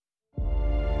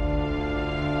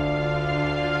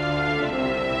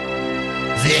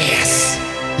This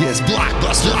is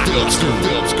Blockbuster Film School.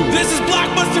 This is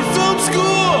Blockbuster Film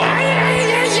School!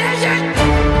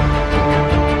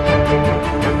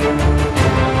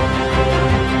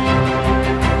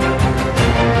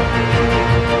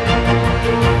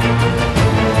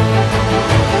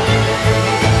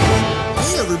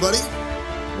 Hey everybody,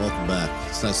 welcome back.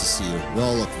 It's nice to see you. You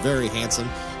all look very handsome.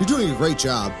 You're doing a great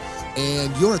job,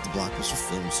 and you're at the Blockbuster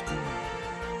Film School.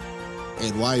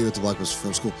 And why are you at the Blockbuster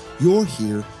Film School? You're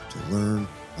here to learn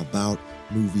about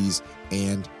movies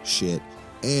and shit,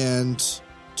 and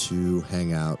to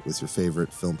hang out with your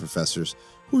favorite film professors.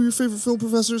 Who are your favorite film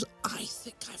professors? I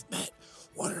think I've met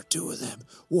one or two of them.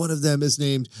 One of them is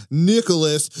named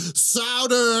Nicholas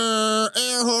Sauder.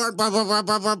 Air horn. Bah, bah, bah,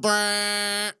 bah, bah,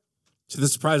 bah. To the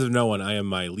surprise of no one, I am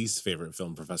my least favorite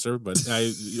film professor, but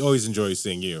I always enjoy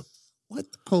seeing you. What?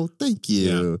 Oh, thank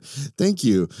you. Yeah. Thank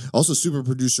you. Also, super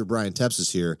producer Brian Tepps is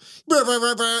here. Brr, brr,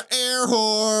 brr, brr, air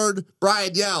horn.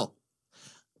 Brian, yell.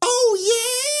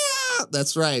 Oh, yeah.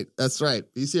 That's right. That's right.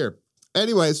 He's here.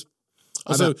 Anyways.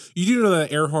 Also, you do know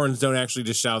that air horns don't actually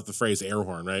just shout the phrase air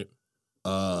horn, right?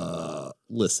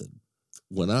 Listen,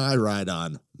 when I ride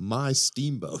on my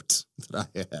steamboat that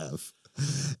I have,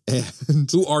 and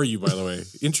who are you, by the way?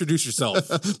 Introduce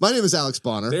yourself. My name is Alex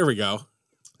Bonner. There we go.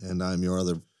 And I'm your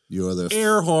other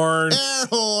air horn. Air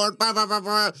horn. Bah, bah, bah,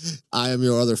 bah. I am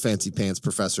your other fancy pants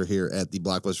professor here at the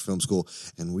Blockbuster Film School,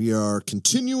 and we are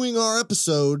continuing our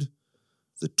episode,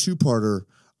 the two-parter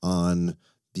on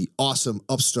the awesome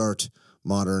upstart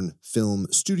modern film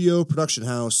studio, production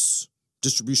house,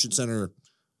 distribution center,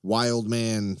 wild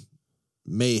man,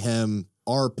 mayhem,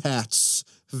 R-Pats,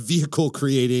 vehicle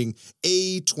creating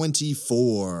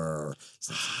A24.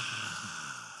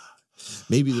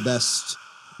 Maybe the best.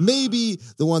 Maybe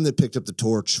the one that picked up the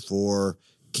torch for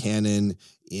Canon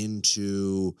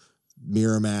into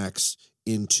Miramax,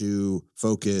 into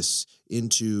Focus,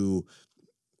 into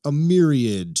a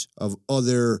myriad of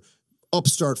other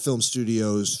upstart film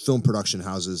studios, film production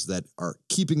houses that are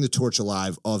keeping the torch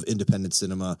alive of independent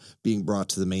cinema being brought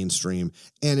to the mainstream.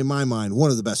 And in my mind,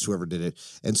 one of the best who ever did it.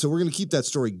 And so we're going to keep that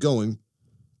story going.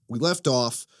 We left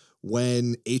off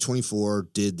when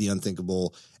A24 did The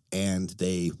Unthinkable and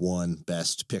they won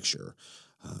Best Picture.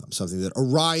 Something that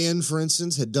Orion, for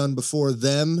instance, had done before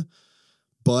them,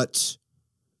 but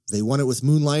they won it with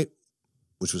Moonlight,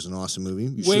 which was an awesome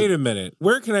movie. Wait a minute.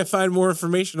 Where can I find more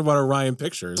information about Orion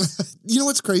Pictures? You know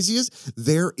what's crazy is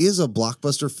there is a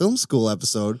Blockbuster Film School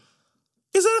episode.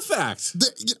 Is that a fact?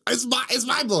 It's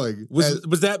mind-blowing. Was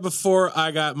that before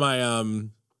I got my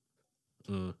Uh-oh.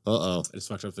 I just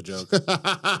fucked up the joke.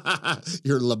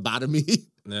 Your lobotomy?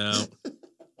 No.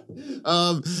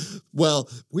 Well,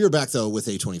 we are back, though, with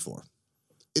A24.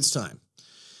 It's time.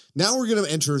 Now we're going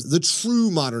to enter the true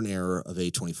modern era of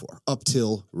A24, up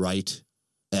till right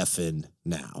effing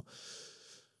now.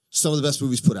 Some of the best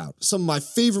movies put out. Some of my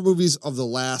favorite movies of the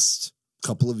last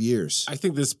couple of years. I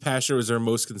think this past year was their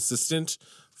most consistent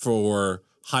for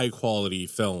high-quality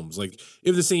films. Like,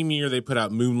 in the same year they put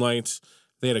out Moonlight,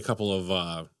 they had a couple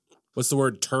of... what's the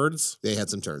word? Turds? They had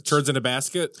some turds. Turds in a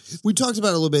basket? We talked about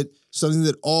it a little bit. Something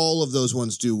that all of those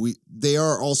ones do. They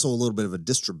are also a little bit of a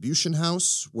distribution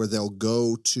house where they'll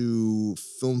go to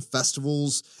film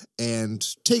festivals and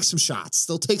take some shots.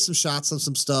 They'll take some shots on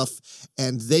some stuff,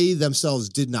 and they themselves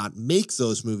did not make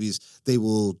those movies. They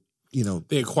will,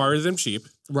 They acquired them cheap.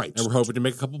 Right. And we're hoping to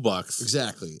make a couple bucks.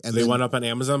 Exactly. And they went up on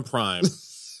Amazon Prime.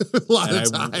 A lot of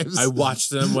times. I watched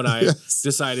them when I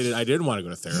decided I didn't want to go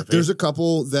to therapy. There's a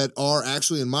couple that are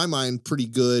actually, in my mind, pretty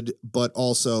good, but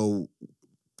also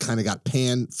kind of got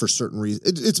panned for certain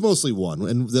reasons. It's mostly one,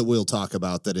 and that we'll talk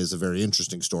about that is a very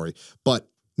interesting story. But,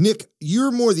 Nick,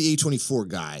 you're more the A24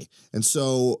 guy, and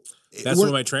so... That's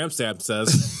what my tramp stamp says.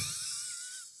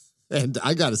 And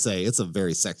I got to say, it's a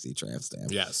very sexy tramp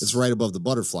stamp. Yes. It's right above the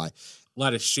butterfly. A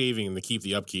lot of shaving to keep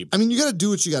the upkeep. I mean, you got to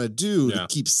do what you got to do to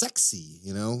keep sexy,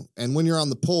 And when you're on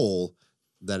the pole,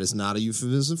 that is not a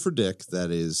euphemism for dick.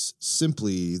 That is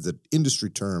simply the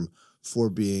industry term for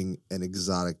being an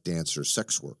exotic dancer,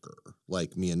 sex worker,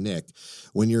 like me and Nick.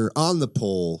 When you're on the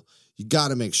pole, you got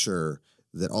to make sure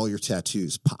that all your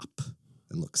tattoos pop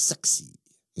and look sexy,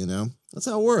 That's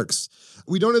how it works.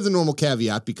 We don't have the normal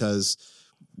caveat because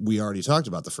we already talked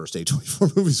about the first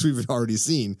A24 movies we've already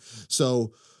seen.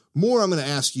 So... more, I'm going to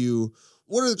ask you,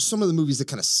 what are some of the movies that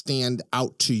kind of stand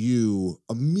out to you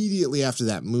immediately after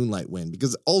that Moonlight win?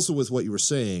 Because also with what you were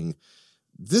saying,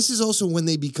 this is also when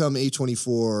they become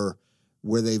A24,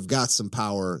 where they've got some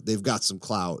power, they've got some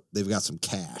clout, they've got some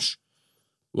cash.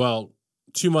 Well,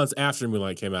 2 months after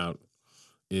Moonlight came out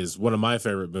is one of my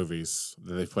favorite movies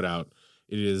that they put out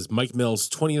It is Mike Mills'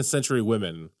 20th Century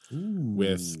Women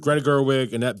with Greta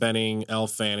Gerwig, Annette Bening, Elle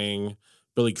Fanning,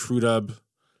 Billy Crudup.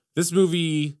 This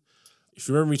movie, if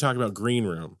you remember me talking about Green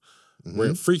Room,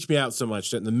 where it freaked me out so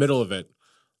much that in the middle of it,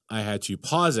 I had to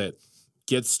pause it,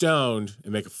 get stoned,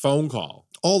 and make a phone call.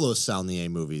 All those Sound the A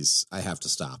movies, I have to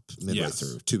stop midway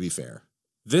through, to be fair.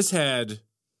 This had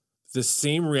the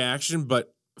same reaction,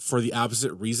 but for the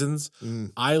opposite reasons.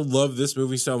 I love this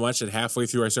movie so much that halfway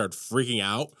through I started freaking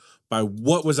out by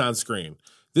what was on screen.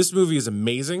 This movie is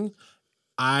amazing.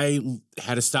 I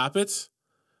had to stop it,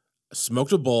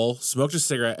 smoked a bowl, smoked a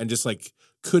cigarette, and just like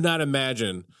could not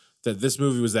imagine that this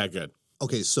movie was that good.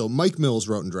 Okay, so Mike Mills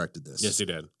wrote and directed this. Yes, he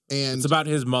did. And it's about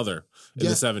his mother in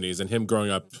the 70s and him growing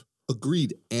up.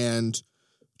 Agreed. And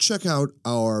check out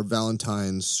our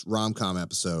Valentine's rom-com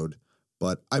episode.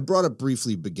 But I brought up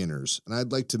briefly Beginners, and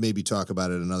I'd like to maybe talk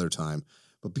about it another time.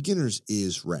 But Beginners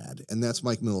is rad, and that's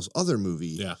Mike Mills' other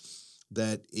movie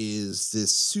that is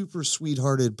this super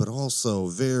sweethearted, but also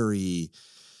very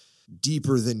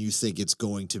deeper than you think it's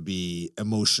going to be,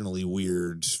 emotionally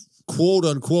weird,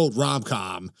 quote-unquote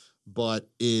rom-com, but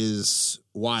is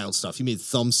wild stuff. He made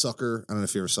Thumbsucker. I don't know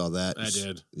if you ever saw that. I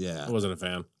did. Yeah. I wasn't a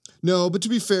fan. No, but to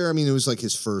be fair, I mean, it was like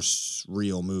his first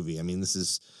real movie. I mean, this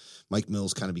is... Mike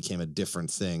Mills kind of became a different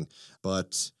thing,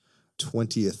 but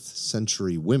 20th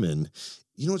Century Women,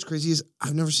 you know what's crazy is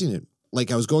I've never seen it. Like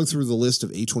I was going through the list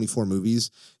of A24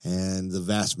 movies and the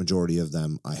vast majority of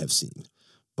them I have seen.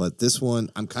 But this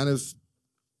one, I'm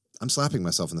slapping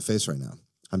myself in the face right now.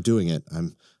 I'm doing it.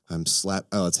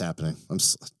 Oh, it's happening.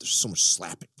 There's so much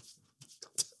slapping.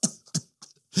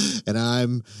 And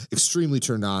I'm extremely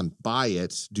turned on by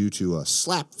it due to a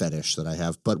slap fetish that I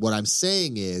have. But what I'm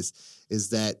saying is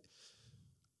that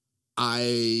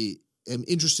I am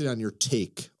interested on your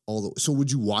take. So would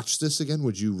you watch this again?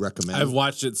 Would you recommend? I've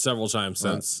watched it several times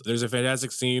since. Right. There's a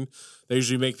fantastic scene they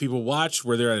usually make people watch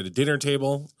where they're at a dinner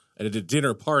table, at a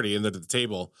dinner party, and they're at the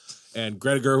table, and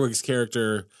Greta Gerwig's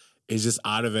character is just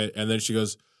out of it, and then she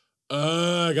goes,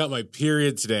 I got my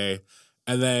period today.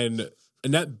 And then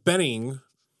Annette Bening,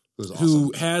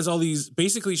 who has all these,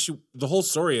 basically the whole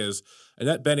story is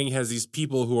Annette Bening has these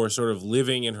people who are sort of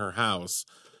living in her house,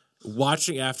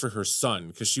 watching after her son,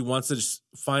 because she wants to just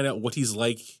find out what he's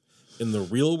like in the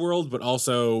real world, but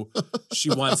also she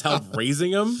wants help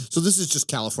raising him. So this is just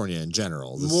California in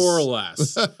general. More or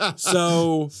less.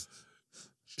 So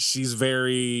she's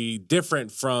very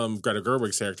different from Greta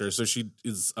Gerwig's character, so she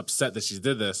is upset that she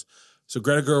did this. So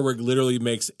Greta Gerwig literally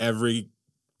makes every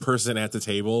person at the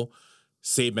table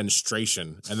say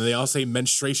menstruation, and then they all say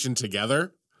menstruation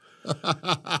together.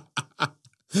 It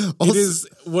is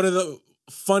one of the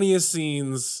funniest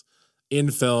scenes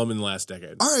in film in the last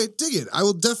decade. All right, dig it. I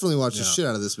will definitely watch the shit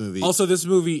out of this movie. Also, this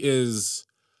movie is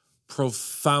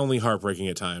profoundly heartbreaking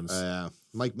at times.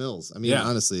 Mike Mills. I mean,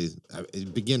 honestly,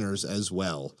 Beginners as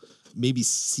well. Maybe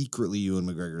secretly Ewan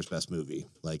McGregor's best movie,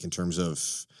 like in terms of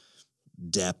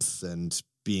depth and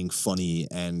being funny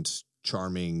and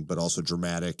charming, but also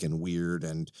dramatic and weird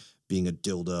and being a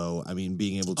dildo. I mean,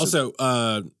 being able to... Also,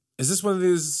 is this one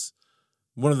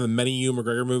of the many Ewan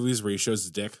McGregor movies where he shows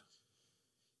his dick?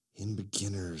 In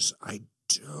Beginners, I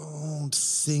don't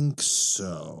think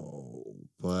so,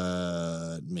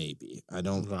 but maybe. I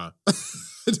don't.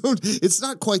 It's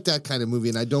not quite that kind of movie,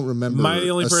 and I don't remember. Am I the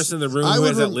only person in the room who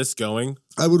has that list going?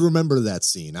 I would remember that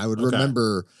scene. I would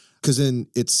remember because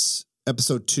it's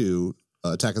episode 2,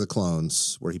 Attack of the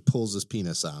Clones, where he pulls his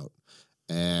penis out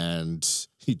and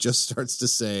he just starts to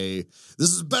say,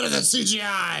 "This is better than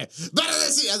CGI, better than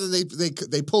CGI." And then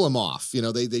they pull him off. You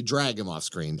know, they drag him off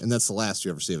screen, and that's the last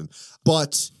you ever see of him.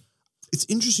 But it's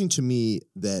interesting to me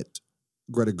that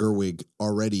Greta Gerwig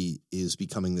already is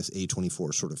becoming this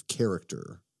A24 sort of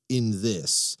character in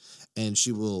this, and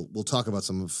we'll talk about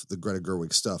some of the Greta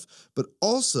Gerwig stuff, but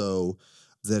also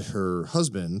that her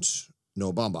husband,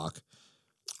 Noah Baumbach,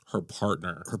 her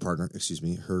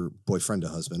boyfriend to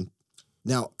husband.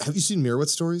 Now, have you seen Mirrorwitz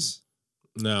Stories?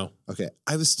 No. Okay.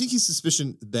 I have a sneaky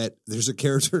suspicion that there's a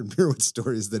character in Mirrorwitz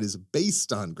Stories that is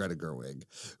based on Greta Gerwig,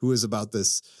 who is about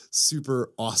this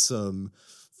super awesome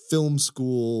film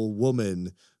school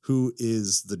woman who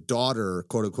is the daughter,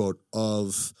 quote unquote,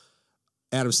 of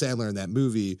Adam Sandler in that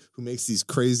movie, who makes these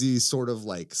crazy sort of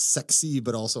like sexy,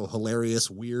 but also hilarious,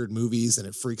 weird movies, and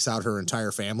it freaks out her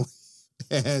entire family.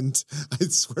 And I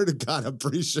swear to God, I'm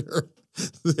pretty sure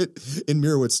that in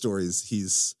Mirrorwitz Stories,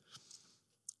 he's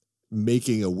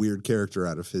making a weird character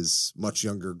out of his much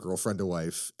younger girlfriend to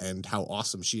wife and how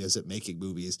awesome she is at making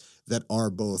movies that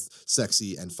are both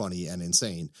sexy and funny and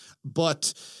insane.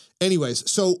 But anyways,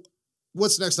 so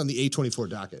what's next on the A24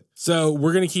 docket? So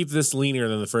we're going to keep this leaner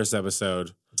than the first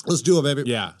episode. Let's do it, baby.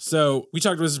 Yeah. So we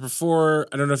talked about this before.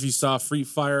 I don't know if you saw Free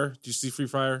Fire. Did you see Free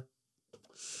Fire?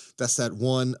 That's that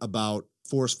one about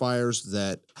forest fires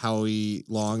that Howie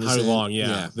Long is Howie in. Long,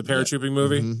 yeah. The paratrooping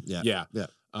movie? Mm-hmm. Yeah.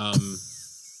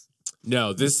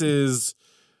 No, this is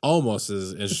almost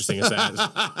as interesting as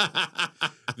that.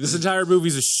 This entire movie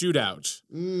is a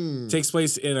shootout. Takes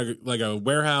place in a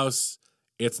warehouse.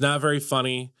 It's not very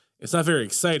funny. It's not very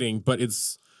exciting, but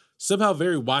it's somehow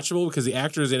very watchable because the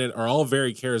actors in it are all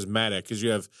very charismatic. Because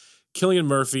you have Cillian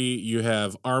Murphy, you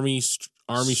have Army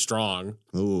Strong.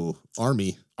 Ooh,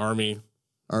 Army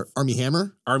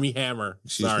Hammer? Army Hammer.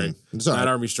 Excuse Sorry. me. It's all Not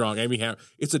right. Army Strong. Army Hammer.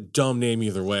 It's a dumb name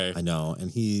either way. I know.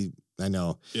 And I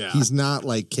know. Yeah. He's not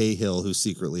like Cahill, who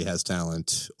secretly has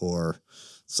talent, or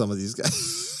some of these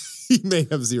guys. He may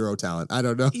have zero talent. I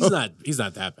don't know. He's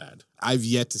not that bad. I've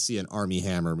yet to see an Army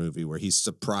Hammer movie where he's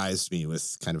surprised me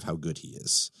with kind of how good he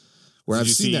is. Where Did I've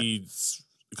you seen see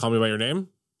Call Me By Your Name?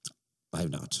 that. I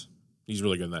have not. He's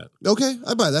really good in that. Okay,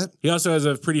 I buy that. He also has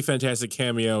a pretty fantastic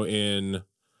cameo in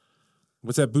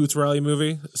what's that Boots Riley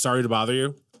movie? Sorry to Bother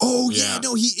You. Oh, yeah.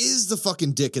 No, he is the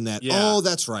fucking dick in that. Yeah. Oh,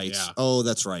 that's right. Yeah. Oh,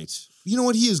 that's right. You know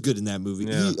what? He is good in that movie.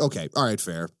 Yeah. Okay. All right.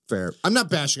 Fair. I'm not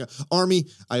bashing Army.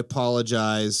 I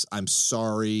apologize. I'm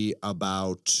sorry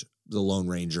about the Lone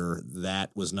Ranger. That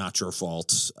was not your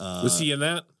fault. Was he in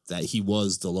that? That he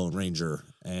was the Lone Ranger.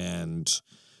 And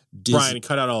Disney. Brian,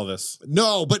 cut out all this.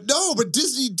 No, but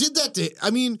Disney did that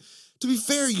to be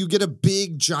fair, you get a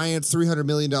big, giant $300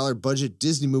 million budget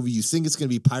Disney movie. You think it's going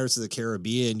to be Pirates of the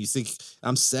Caribbean. You think,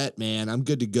 I'm set, man. I'm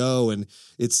good to go. And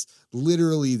it's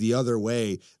literally the other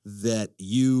way that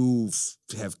you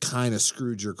have kind of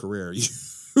screwed your career.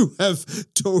 You have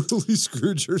totally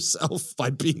screwed yourself by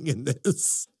being in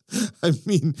this. I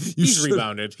mean, he's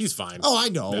rebounded. He's fine. Oh, I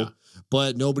know. Yeah.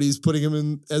 But nobody's putting him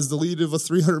in as the lead of a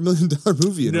 $300 million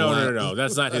movie. No.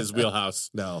 That's not his wheelhouse.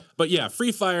 No. But yeah,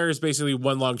 Free Fire is basically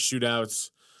one long shootout.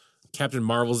 Captain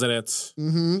Marvel's in it.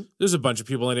 Mm-hmm. There's a bunch of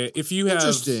people in it. If you have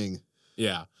Interesting.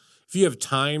 Yeah. If you have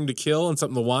time to kill and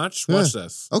something to watch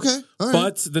this. Okay. All right.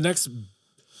 But the next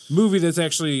movie that's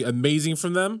actually amazing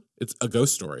from them, it's A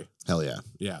Ghost Story. Hell yeah.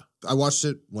 Yeah. I watched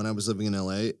it when I was living in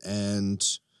LA, and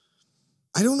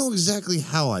I don't know exactly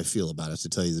how I feel about it, to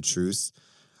tell you the truth.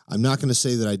 I'm not going to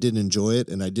say that I didn't enjoy it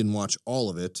and I didn't watch all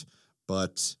of it,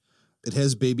 but it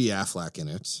has Baby Affleck in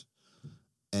it.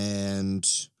 And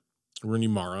Rooney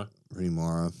Mara.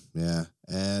 Yeah.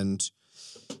 And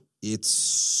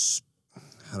it's,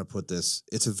 how to put this?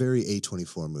 It's a very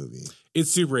A24 movie.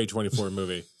 It's super A24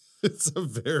 movie. It's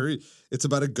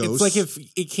about a ghost. It's like if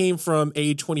it came from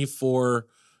A24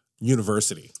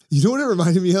 University. You know what it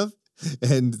reminded me of?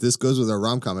 And this goes with our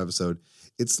rom-com episode.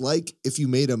 It's like if you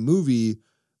made a movie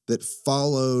that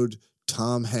followed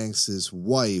Tom Hanks's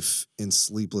wife in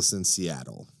Sleepless in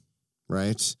Seattle,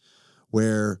 right?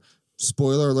 Where,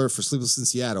 spoiler alert for Sleepless in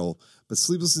Seattle, but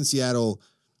Sleepless in Seattle,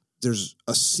 there's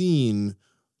a scene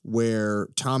where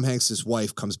Tom Hanks's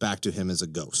wife comes back to him as a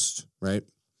ghost, right?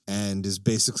 And is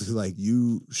basically like,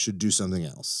 you should do something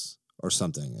else or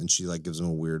something. And she like gives him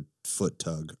a weird foot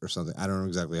tug or something. I don't know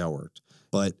exactly how it worked,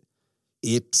 but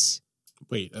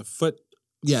Wait, a foot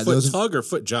tug or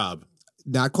foot job?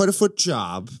 Not quite a foot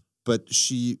job, but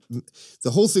the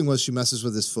whole thing was she messes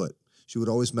with his foot. She would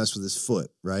always mess with his foot,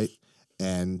 right?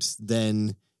 And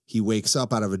then he wakes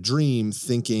up out of a dream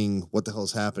thinking, what the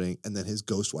hell's happening? And then his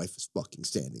ghost wife is fucking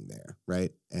standing there, right?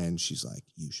 And she's like,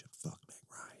 you should fuck Meg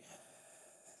Ryan.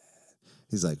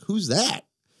 He's like, who's that?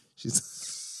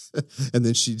 She's and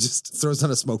then she just throws on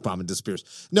a smoke bomb and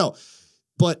disappears. No,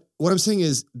 but what I'm saying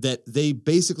is that they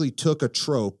basically took a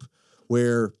trope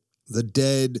where the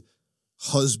dead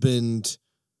husband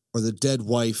or the dead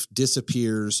wife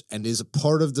disappears and is a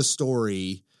part of the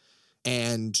story,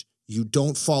 and you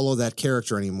don't follow that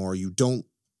character anymore.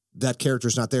 That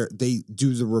character's not there. They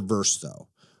do the reverse though,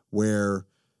 where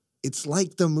it's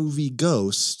like the movie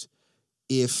Ghost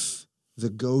if the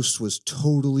ghost was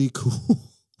totally cool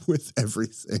with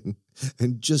everything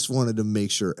and just wanted to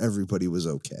make sure everybody was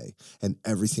okay and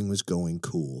everything was going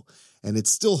cool. And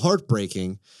it's still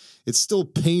heartbreaking. It's still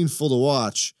painful to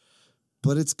watch,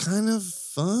 but it's kind of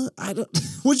fun.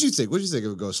 What'd you think? What'd you think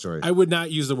of A Ghost Story? I would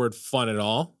not use the word fun at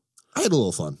all. I had a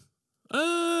little fun.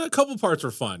 A couple parts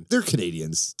were fun. They're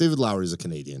Canadians. David Lowery's a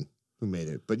Canadian who made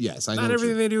it. But yes, I know. Not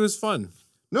everything they do is fun.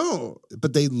 No,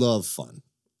 but they love fun.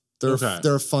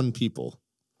 They're fun people.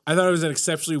 I thought it was an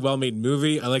exceptionally well-made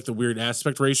movie. I like the weird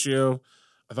aspect ratio.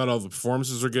 I thought all the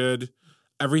performances were good.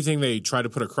 Everything they tried to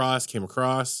put across came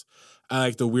across. I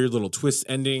like the weird little twist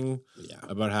ending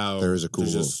about how there is a cool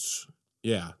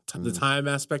the time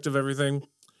aspect of everything.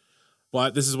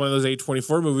 But this is one of those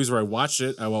A24 movies where I watched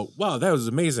it. I went, wow, that was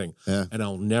amazing. Yeah. And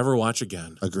I'll never watch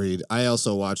again. Agreed. I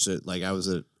also watched it like I was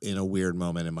in a weird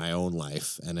moment in my own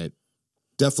life. And it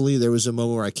definitely, there was a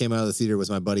moment where I came out of the theater with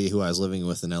my buddy who I was living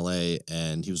with in LA.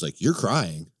 And he was like, "You're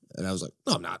crying." And I was like,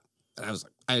 "No, I'm not." And I was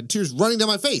like, I had tears running down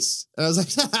my face. And I was like,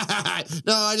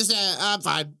 "No, I just, I'm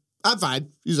fine. I'm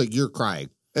fine." He was like, "You're crying."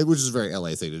 Which is a very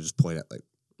LA thing to just point at, like,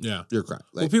 yeah, you're crying.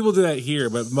 Like, well, people do that here,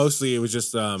 but mostly it was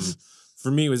just, for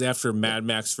me, it was after Mad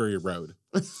Max Fury Road.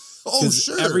 oh,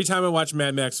 sure. Every time I watch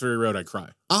Mad Max Fury Road, I cry.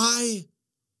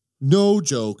 No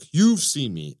joke, you've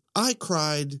seen me. I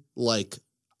cried like,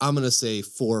 I'm going to say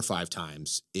 4 or 5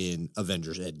 times in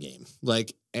Avengers Endgame.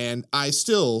 Like, and I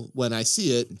still, when I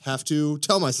see it, have to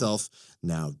tell myself,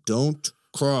 now don't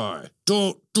cry.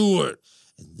 Don't do it.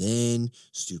 And then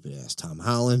stupid ass Tom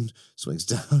Holland swings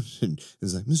down and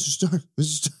is like, "Mr. Stark, Mr.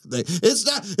 Stark." Like, it's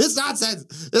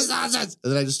nonsense. It's nonsense.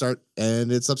 And then I just start,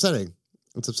 and it's upsetting.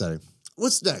 It's upsetting.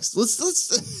 What's next? Let's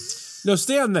No,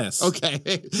 stay on this.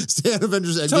 Okay. Stay on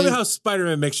Avengers Endgame. Tell me how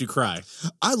Spider-Man makes you cry.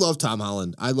 I love Tom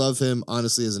Holland. I love him,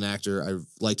 honestly, as an actor. I've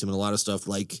liked him in a lot of stuff,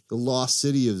 like The Lost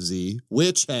City of Z,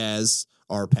 which has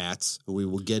R-Pats, who we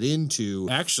will get into.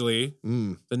 Actually,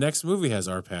 the next movie has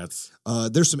R-Pats.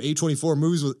 There's some A24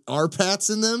 movies with R-Pats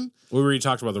in them. We already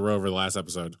talked about the Rover the last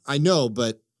episode. I know,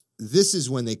 but this is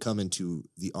when they come into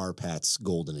the R-Pats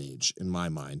golden age, in my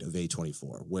mind, of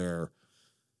A24, where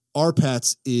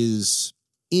R-Pats is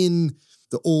in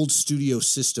the old studio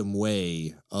system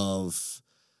way of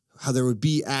how there would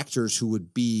be actors who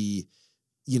would be,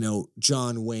 you know,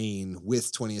 John Wayne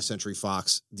with 20th Century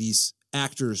Fox, these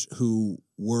actors who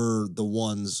were the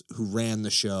ones who ran the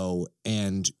show,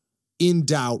 and in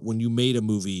doubt, when you made a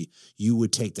movie, you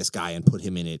would take this guy and put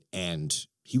him in it and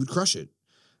he would crush it.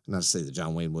 Not to say that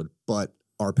John Wayne would, but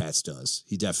R-Pats does.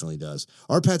 He definitely does.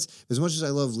 R-Pats, as much as I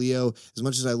love Leo, as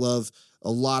much as I love a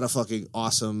lot of fucking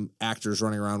awesome actors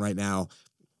running around right now,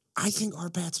 I think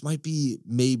R-Pats might be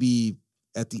maybe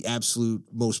at the absolute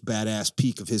most badass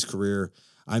peak of his career.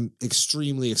 I'm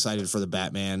extremely excited for the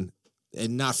Batman,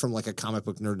 and not from like a comic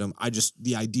book nerddom.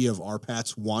 The idea of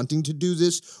R-Pats wanting to do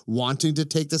this, wanting to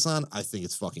take this on, I think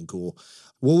it's fucking cool.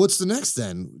 Well, what's the next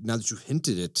then? Now that you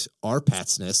hinted at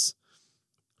R-Patsness.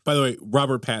 By the way,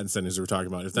 Robert Pattinson is who we're talking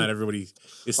about. If not everybody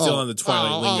is still on the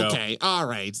Twilight lingo. Okay, all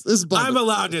right. This is I'm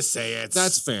allowed to say it.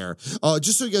 That's fair.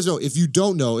 Just so you guys know, if you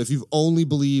don't know, if you've only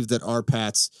believed that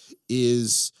R-Pats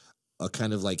is a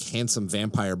kind of like handsome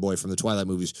vampire boy from the Twilight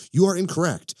movies, you are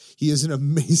incorrect. He is an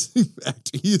amazing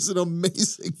actor. He is an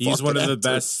amazing He's one of the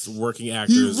best working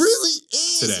actors. He really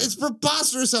is. Today. It's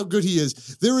preposterous how good he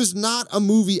is. There is not a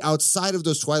movie outside of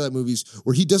those Twilight movies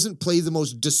where he doesn't play the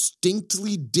most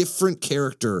distinctly different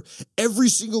character. Every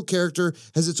single character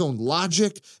has its own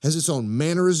logic, has its own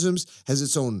mannerisms, has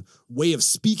its own way of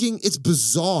speaking. It's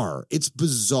bizarre. It's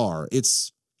bizarre.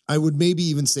 I would maybe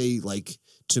even say, like,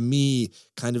 to me,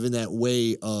 kind of in that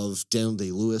way of Daniel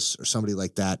Day-Lewis or somebody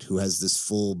like that who has this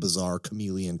full bizarre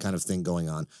chameleon kind of thing going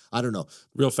on. I don't know.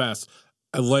 Real fast.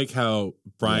 I like how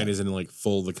Brian is in like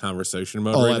full the conversation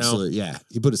mode right now. Oh, absolutely. Yeah.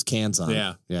 He put his cans on.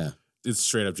 Yeah. Yeah. It's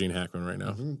straight up Gene Hackman right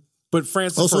now. Mm-hmm. But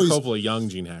Francis Ford Coppola, young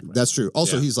Gene Hackman. That's true.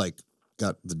 Also, he's like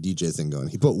got the DJ thing going.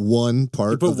 He put one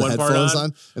part of the headphones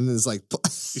on, and then it's like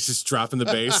he's just dropping the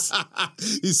bass.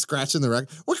 He's scratching the record.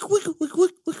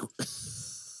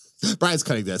 Brian's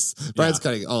cutting this. Brian's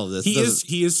cutting all of this.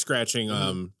 He is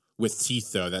scratching with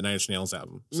teeth though, that Nine Inch Nails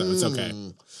album. So it's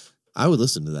okay. I would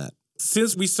listen to that.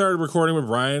 Since we started recording with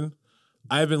Brian,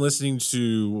 I've been listening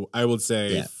to, I would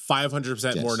say,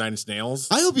 500% more Nine Inch Nails.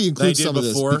 I hope he includes some of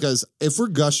this, because if we're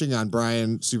gushing on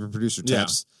Brian, super producer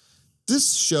Teps,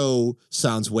 this show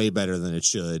sounds way better than it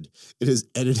should. It is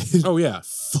edited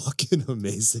fucking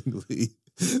amazingly.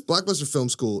 Blockbuster Film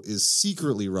School is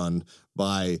secretly run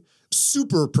by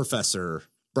super professor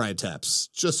Brian Teps,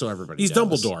 just so everybody knows. He's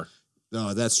Dumbledore.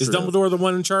 No, that's true. Is Dumbledore the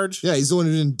one in charge? Yeah, he's the one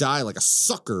who didn't die like a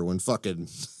sucker when fucking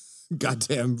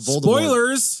goddamn Voldemort.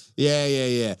 Spoilers.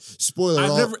 Yeah.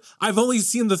 Spoiler. I've only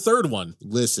seen the third one.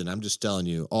 Listen, I'm just telling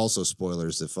you. Also,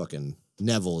 spoilers that fucking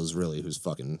Neville is really who's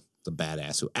fucking the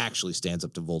badass who actually stands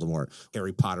up to Voldemort.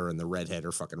 Harry Potter and the redhead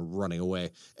are fucking running away.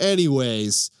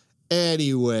 Anyways.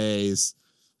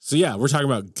 So yeah, we're talking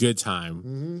about Good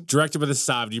Time, directed by the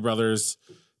Safdie brothers.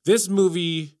 This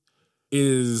movie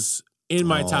is in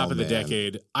my top of the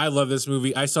decade. I love this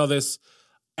movie. I saw this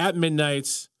at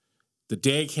midnight the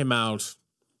day it came out.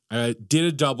 I did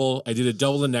a double. I did a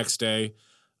double the next day.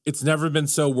 It's never been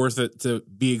so worth it to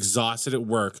be exhausted at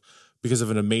work because of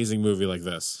an amazing movie like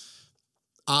this.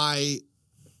 I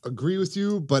agree with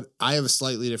you, but I have a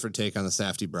slightly different take on the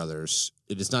Safdie brothers.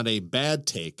 It is not a bad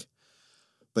take,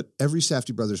 But every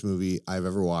Safdie Brothers movie I've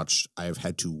ever watched, I've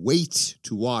had to wait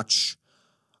to watch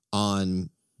on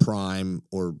Prime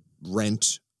or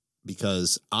rent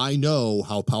because I know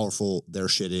how powerful their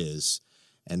shit is,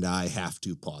 and I have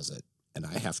to pause it, and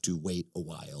I have to wait a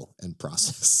while and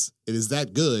process. It is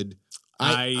that good.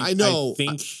 I know. I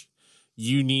think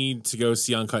you need to go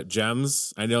see Uncut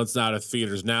Gems. I know it's not at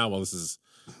theaters now while this is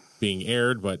being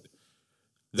aired, but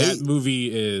that movie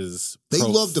is they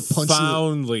love to punch you.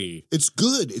 Profoundly, it's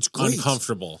good. It's great.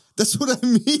 Uncomfortable. That's what I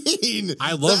mean.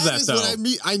 I love that though. What I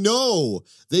mean. I know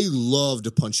they love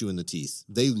to punch you in the teeth.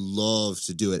 They love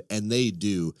to do it, and they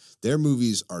do. Their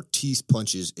movies are teeth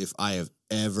punches if I have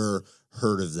ever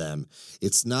heard of them.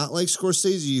 It's not like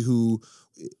Scorsese, who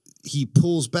he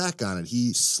pulls back on it.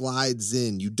 He slides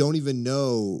in. You don't even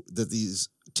know that these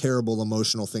terrible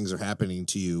emotional things are happening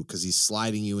to you because he's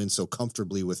sliding you in so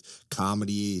comfortably with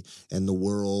comedy and the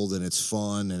world, and it's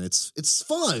fun, and it's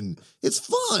fun. It's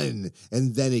fun.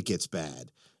 And then it gets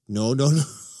bad. No.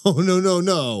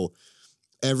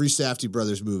 Every Safdie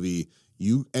Brothers movie,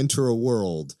 you enter a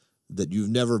world that you've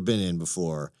never been in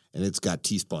before, and it's got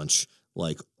teeth punch.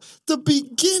 Like the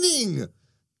beginning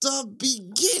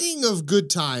of Good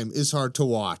Time is hard to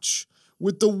watch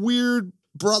with the weird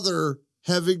brother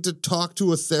having to talk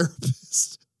to a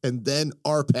therapist, and then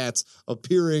Arpats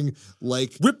appearing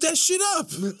like rip that shit up.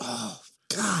 Oh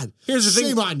God! Here's the thing.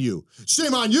 Shame on you.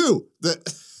 Shame on you.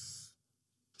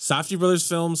 Safdie Brothers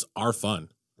films are fun.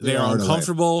 They are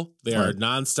uncomfortable. They are Right.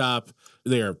 nonstop.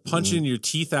 They are punching your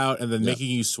teeth out and then making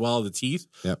you swallow the teeth.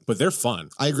 Yep. But they're fun.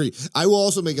 I agree. I will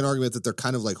also make an argument that they're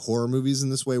kind of like horror movies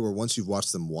in this way, where once you've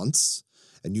watched them once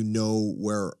and you know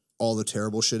where all the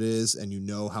terrible shit is and you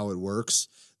know how it works,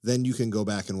 then you can go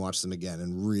back and watch them again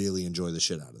and really enjoy the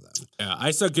shit out of them. Yeah,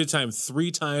 I saw Good Time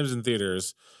 3 times in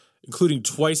theaters, including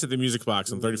twice at the Music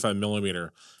Box on 35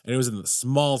 millimeter, and it was in the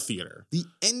small theater. The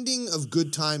ending of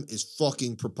Good Time is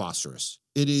fucking preposterous.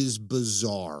 It is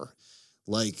bizarre.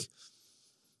 Like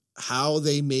how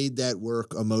they made that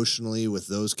work emotionally with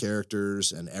those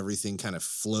characters and everything kind of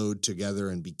flowed together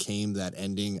and became that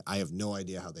ending. I have no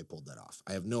idea how they pulled that off.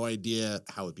 I have no idea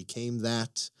how it became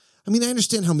that. I mean, I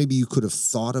understand how maybe you could have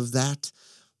thought of that,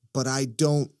 but I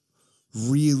don't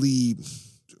really.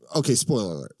 Okay,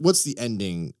 spoiler alert. What's the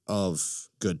ending of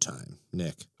Good Time,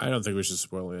 Nick? I don't think we should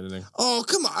spoil anything. Oh,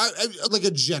 come on. Like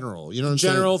a general, you know what I'm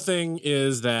General thing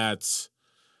is that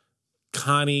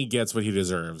Connie gets what he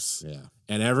deserves. saying? Yeah.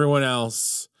 And everyone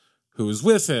else who's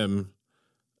with him,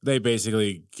 they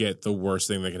basically get the worst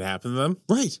thing that could happen to them.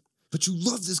 Right. But you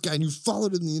love this guy and you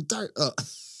followed him the entire.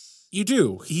 You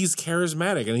do. He's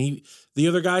charismatic. And the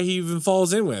other guy he even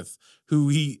falls in with, who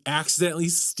he accidentally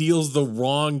steals the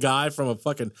wrong guy from a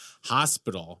fucking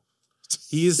hospital.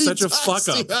 He is such a fuck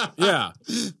up. Yeah.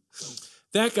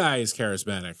 That guy is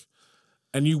charismatic.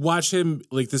 And you watch him,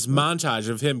 like this montage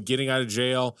of him getting out of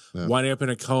jail, winding up in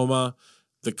a coma.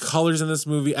 The colors in this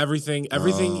movie, everything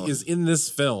is in this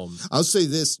film. I'll say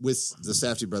this with the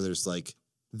Safdie brothers, like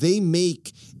they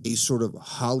make a sort of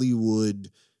Hollywood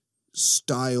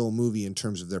style movie in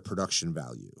terms of their production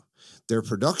value. Their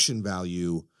production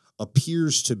value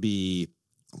appears to be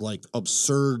like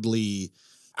absurdly,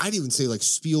 I'd even say like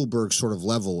Spielberg sort of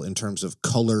level in terms of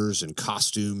colors and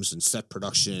costumes and set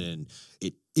production. And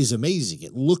it is amazing.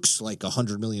 It looks like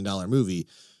 $100 million movie,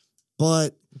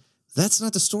 but that's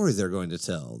not the story they're going to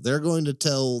tell. They're going to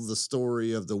tell the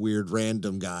story of the weird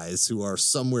random guys who are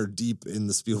somewhere deep in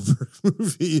the Spielberg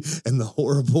movie and the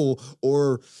horrible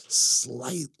or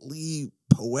slightly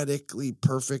poetically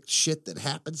perfect shit that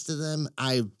happens to them.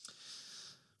 I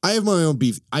have my own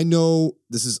beef. I know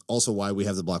this is also why we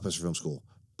have the Blockbuster Film School,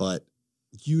 but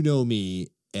you know me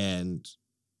and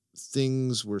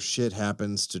things where shit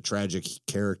happens to tragic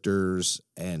characters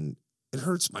and it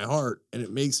hurts my heart and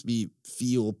it makes me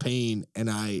feel pain and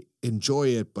I enjoy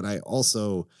it, but I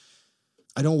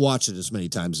don't watch it as many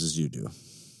times as you do.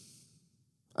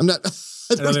 I'm not.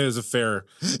 I don't think it was a fair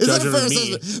judgment of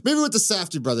me. Maybe with the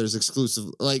Safdie brothers exclusive,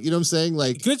 like, you know what I'm saying?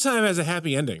 Like, Good Time has a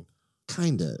happy ending.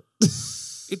 Kinda.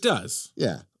 It does.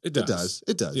 Yeah. It does.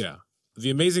 It does. Yeah. The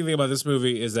amazing thing about this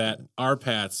movie is that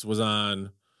Arpats was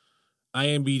on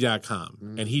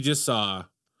IMDb.com and he just saw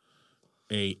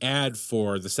a ad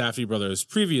for the Safdie brothers'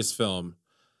 previous film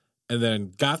and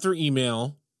then got their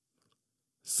email,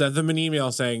 sent them an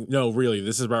email saying, no, really,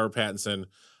 this is Robert Pattinson.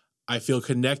 I feel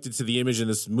connected to the image in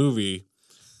this movie.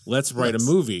 Let's write a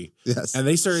movie. Yes. And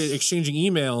they started exchanging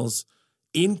emails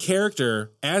in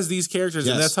character as these characters,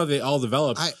 and that's how they all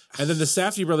developed. And then the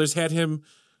Safdie brothers had him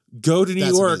go to New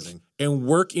York and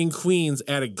work in Queens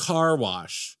at a car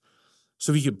wash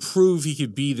so he could prove he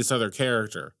could be this other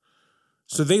character.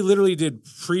 So they literally did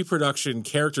pre-production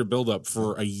character buildup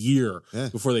for a year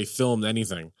before they filmed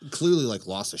anything. Clearly, like,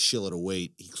 lost a shitload of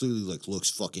weight. He clearly, like, looks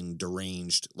fucking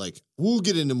deranged. Like, we'll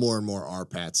get into more and more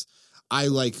R-Pats. I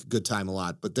like Good Time a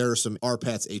lot, but there are some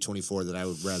R-Pats A24 that I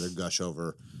would rather gush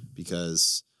over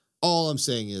because all I'm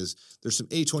saying is there's some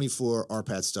A24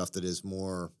 R-Pat stuff that is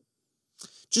more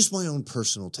just my own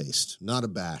personal taste, not a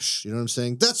bash. You know what I'm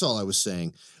saying? That's all I was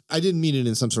saying. I didn't mean it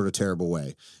in some sort of terrible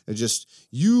way. I just,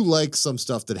 you like some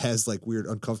stuff that has like weird,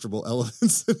 uncomfortable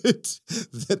elements in it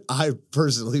that I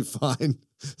personally find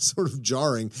sort of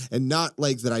jarring, and not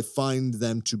like that I find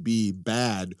them to be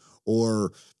bad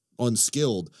or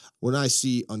unskilled. When I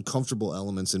see uncomfortable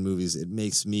elements in movies, it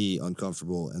makes me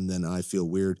uncomfortable, and then I feel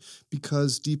weird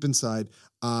because deep inside,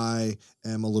 I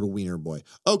am a little wiener boy.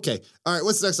 Okay. All right.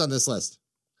 What's next on this list?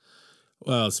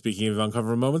 Well, speaking of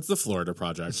uncomfortable moments, the Florida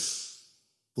Project.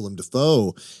 Willem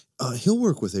Dafoe. He'll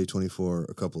work with A24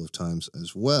 a couple of times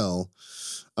as well.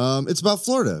 It's about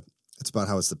Florida. It's about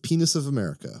how it's the penis of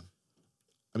America.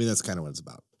 I mean, that's kind of what it's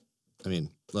about. I mean,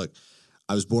 look,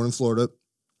 I was born in Florida.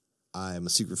 I am a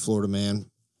secret Florida man,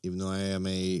 even though I am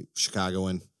a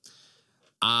Chicagoan.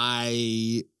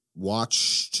 I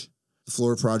watched the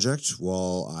Florida Project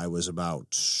while I was about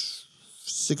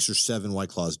 6 or 7 White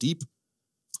Claws deep.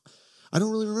 I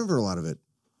don't really remember a lot of it.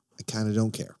 I kind of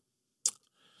don't care.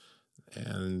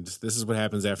 And this is what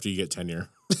happens after you get tenure.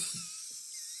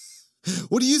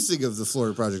 What do you think of the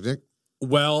Florida Project, Nick?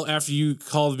 Well, after you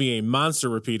called me a monster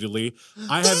repeatedly,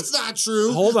 That's not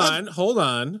true. Hold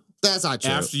on. That's not true.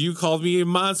 After you called me a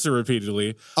monster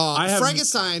repeatedly,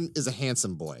 Frankenstein is a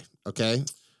handsome boy, okay?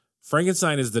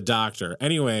 Frankenstein is the doctor.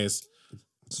 Anyways,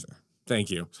 That's fair.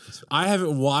 Thank you. I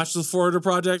haven't watched the Florida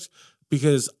Project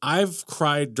because I've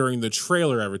cried during the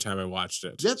trailer every time I watched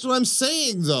it. That's what I'm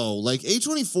saying, though. Like,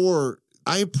 A24,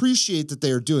 I appreciate that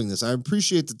they are doing this. I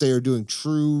appreciate that they are doing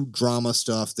true drama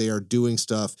stuff. They are doing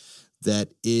stuff that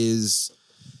is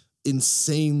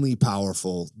insanely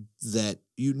powerful, that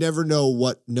you never know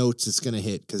what notes it's going to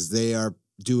hit because they are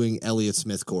doing Elliott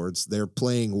Smith chords. They're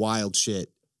playing wild shit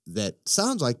that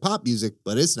sounds like pop music,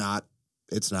 but it's not.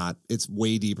 It's not. It's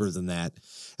way deeper than that.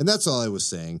 And that's all I was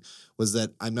saying, was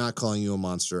that I'm not calling you a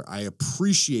monster. I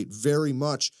appreciate very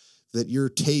much that your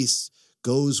taste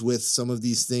goes with some of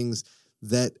these things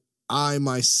that I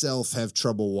myself have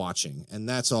trouble watching. And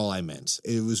that's all I meant.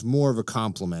 It was more of a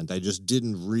compliment. I just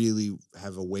didn't really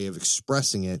have a way of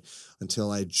expressing it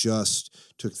until I just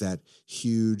took that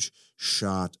huge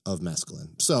shot of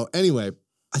mescaline. So anyway,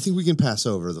 I think we can pass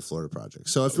over the Florida Project.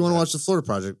 So if you want to watch the Florida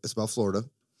Project, it's about Florida.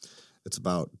 It's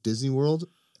about Disney World.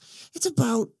 It's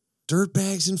about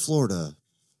dirtbags in Florida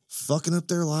fucking up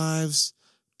their lives,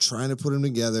 trying to put them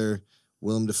together.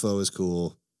 Willem Dafoe is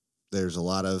cool. There's a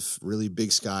lot of really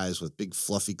big skies with big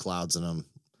fluffy clouds in them.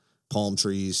 Palm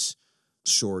trees,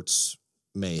 shorts,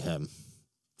 mayhem.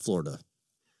 Florida.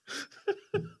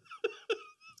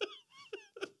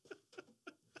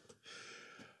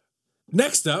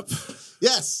 Next up.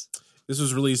 Yes. This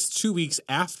was released 2 weeks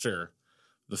after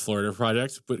the Florida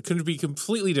Project, but it couldn't be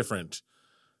completely different.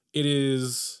 It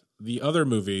is the other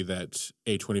movie that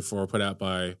A24 put out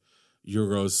by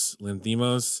Yorgos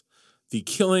Lanthimos, The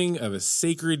Killing of a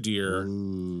Sacred Deer.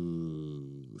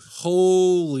 Ooh.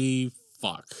 Holy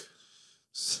fuck.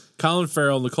 Colin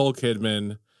Farrell, Nicole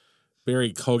Kidman,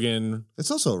 Barry Keoghan.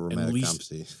 It's also a romantic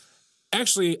comedy.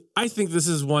 Actually, I think this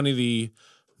is one of the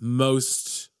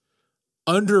most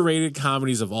underrated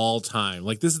comedies of all time.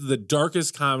 Like, this is the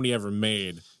darkest comedy ever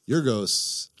made.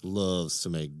 Yorgos loves to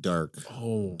make dark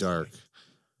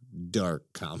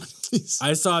comedies.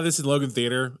 I saw this in Logan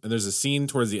Theater, and there's a scene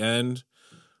towards the end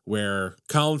where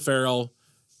Colin Farrell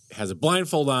has a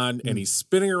blindfold on and he's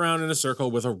spinning around in a circle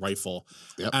with a rifle.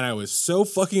 Yep. And I was so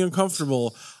fucking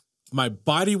uncomfortable. My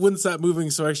body wouldn't stop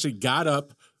moving, so I actually got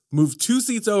up, moved 2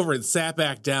 seats over, and sat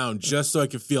back down just so I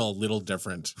could feel a little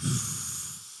different.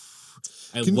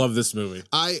 I love this movie.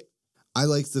 I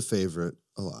like The Favorite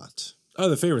a lot. Oh,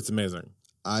 The Favorite's amazing.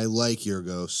 I like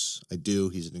Yorgos. I do.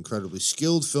 He's an incredibly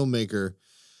skilled filmmaker.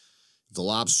 The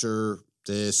Lobster,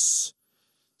 this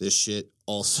shit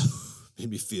also made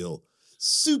me feel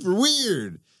super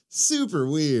weird. Super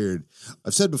weird.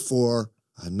 I've said before,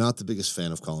 I'm not the biggest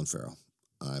fan of Colin Farrell.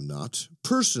 I'm not.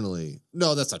 Personally.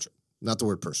 No, that's not true. Not the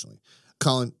word personally.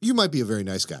 Colin, you might be a very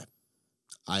nice guy.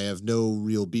 I have no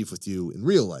real beef with you in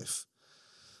real life.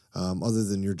 Other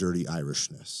than your dirty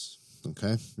Irishness.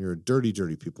 Okay? You're a dirty,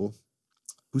 dirty people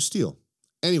who steal.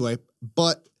 Anyway,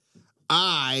 but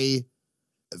I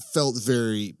felt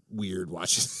very weird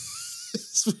watching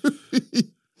this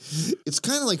movie. It's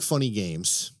kind of like Funny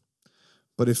Games,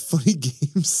 but if Funny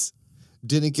Games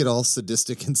didn't get all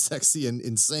sadistic and sexy and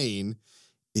insane.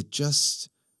 It just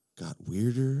got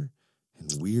weirder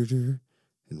and weirder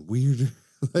and weirder.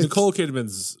 Like, Nicole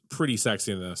Kidman's pretty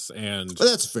sexy in this, and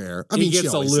that's fair. I it mean, she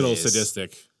gets a always little is.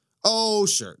 sadistic. Oh,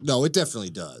 sure. No, it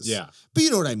definitely does. Yeah. But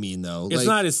you know what I mean, though. It's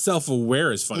not as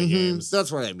self-aware as Funny Games.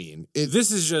 That's what I mean.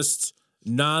 This is just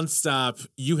nonstop.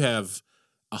 You have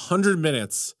 100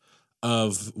 minutes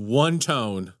of one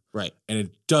tone, right, and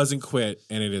it doesn't quit,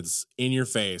 and it is in your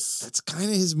face. That's kind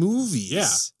of his movies. Yeah.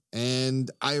 And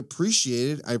I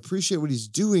appreciate it. I appreciate what he's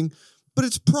doing, but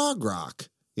it's prog rock,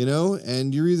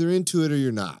 and you're either into it or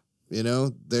you're not.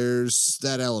 There's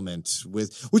that element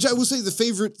which I will say The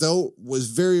Favorite, though, was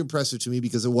very impressive to me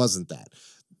because it wasn't that.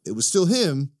 It was still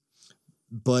him,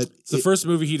 but it's the first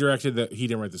movie he directed that he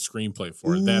didn't write the screenplay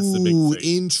for. That's the big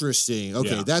thing. Interesting.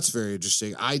 Okay, Yeah. That's very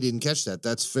interesting. I didn't catch that.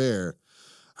 That's fair.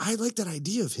 I like that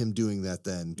idea of him doing that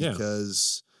then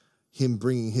because him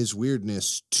bringing his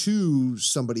weirdness to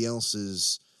somebody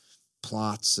else's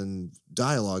plots and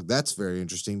dialogue, that's very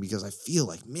interesting because I feel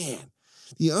like, man,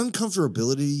 the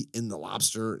uncomfortability in The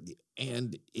Lobster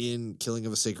and in Killing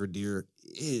of a Sacred Deer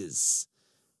is,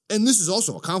 and this is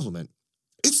also a compliment,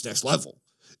 it's next level.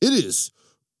 It is,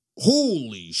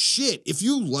 holy shit. If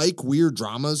you like weird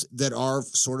dramas that are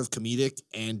sort of comedic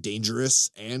and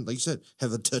dangerous and, like you said,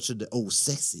 have a touch of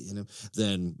sexy in them,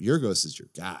 then Yorgos is your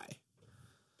guy.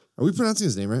 Are we pronouncing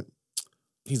his name right?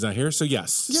 He's not here, so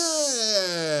yes.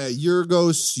 Yeah,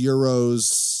 Euros.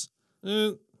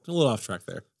 A little off track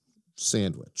there.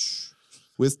 Sandwich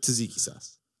with tzatziki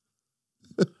sauce.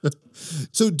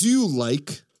 So do you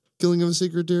like Killing of a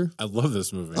Sacred Deer? I love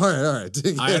this movie. All right.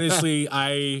 I honestly,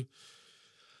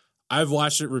 I've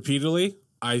watched it repeatedly.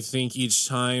 I think each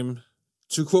time,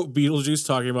 to quote Beetlejuice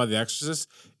talking about The Exorcist,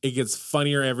 it gets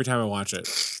funnier every time I watch it.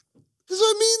 That's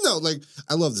what I mean, though. Like,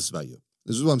 I love this about you.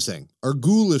 This is what I'm saying. Our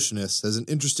ghoulishness has an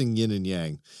interesting yin and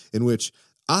yang in which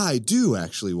I do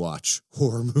actually watch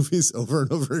horror movies over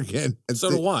and over again. And So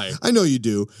do I. I know you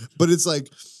do, but it's like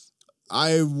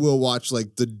I will watch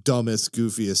like the dumbest,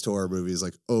 goofiest horror movies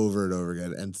like over and over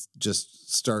again and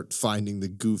just start finding the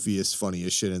goofiest,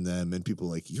 funniest shit in them. And people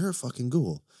are like, you're a fucking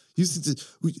ghoul. You think that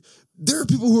there are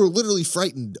people who are literally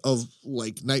frightened of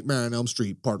like Nightmare on Elm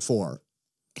Street Part 4.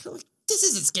 And I'm like, this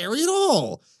isn't scary at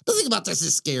all. Nothing about this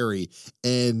is scary.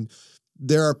 And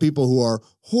there are people who are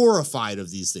horrified of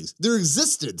these things. Their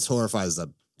existence horrifies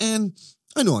them. And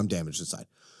I know I'm damaged inside.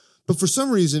 But for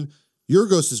some reason,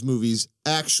 Yorgos' movies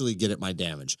actually get at my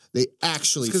damage. They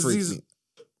actually freak me.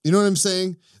 You know what I'm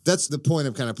saying? That's the point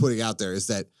I'm kind of putting out there is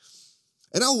that,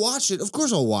 and I'll watch it. Of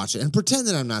course I'll watch it and pretend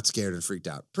that I'm not scared and freaked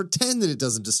out. Pretend that it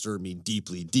doesn't disturb me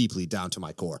deeply, deeply down to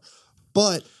my core.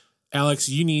 But Alex,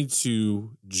 you need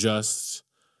to just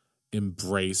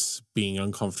embrace being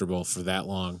uncomfortable for that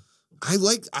long. I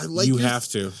like you have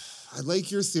to. I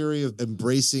like your theory of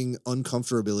embracing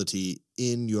uncomfortability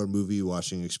in your movie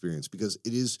watching experience because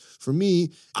it is, for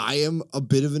me, I am a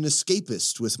bit of an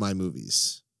escapist with my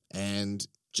movies. And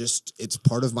just, it's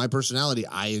part of my personality.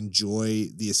 I enjoy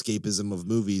the escapism of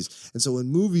movies. And so when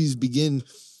movies begin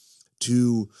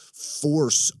to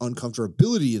force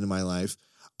uncomfortability into my life,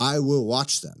 I will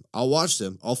watch them. I'll watch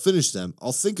them. I'll finish them.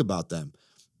 I'll think about them.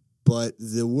 But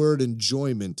the word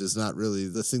enjoyment is not really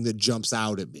the thing that jumps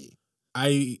out at me.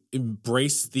 I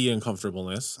embrace the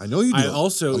uncomfortableness. I know you do. I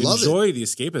also enjoy the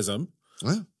escapism.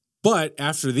 Yeah. But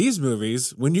after these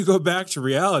movies, when you go back to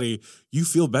reality, you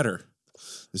feel better.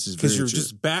 This is because you're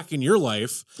just back in your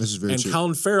life. This is very true. And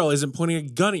Colin Farrell isn't pointing a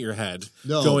gun at your head,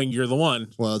 going, "You're the one."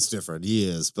 Well, it's different. He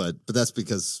is, but that's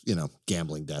because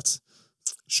gambling debts.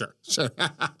 Sure.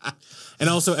 And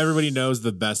also, everybody knows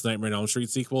the best Nightmare on Elm Street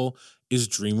sequel is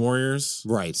Dream Warriors.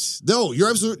 Right. No, you're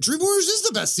absolutely. Dream Warriors is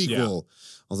the best sequel. Yeah.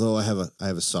 Although I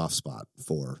have a soft spot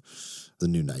for the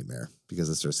new Nightmare because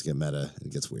it starts to get meta and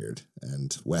it gets weird.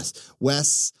 And Wes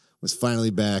was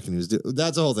finally back and he was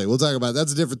that's the whole thing. We'll talk about it.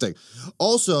 That's a different thing.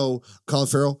 Also, Colin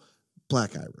Farrell,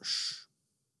 Black Irish.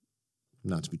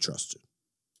 Not to be trusted.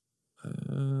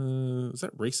 Is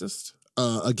that racist?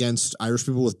 Against Irish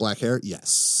people with black hair?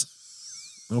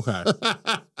 Yes. Okay.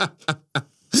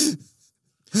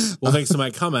 Well, thanks to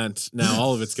my comment, now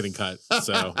all of it's getting cut.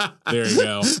 So there you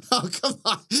go. Oh, come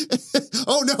on.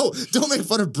 Oh, no. Don't make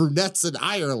fun of brunettes in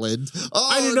Ireland. Oh,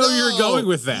 I didn't know you were going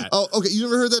with that. Oh, okay. You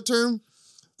never heard that term?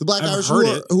 The Black Irish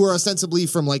who are ostensibly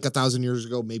from like 1,000 years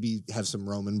ago, maybe have some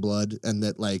Roman blood. And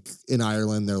that like in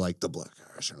Ireland, they're like the Black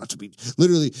Irish are not to be.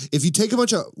 Literally, if you take a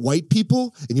bunch of white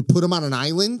people and you put them on an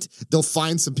island, they'll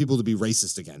find some people to be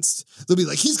racist against. They'll be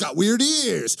like, he's got weird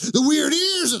ears. The weird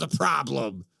ears are the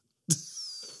problem.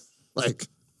 Like,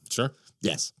 sure.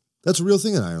 Yes. That's a real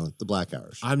thing in Ireland, the Black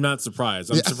Irish. I'm not surprised.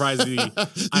 I'm surprised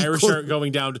the Irish aren't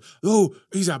going down to, oh,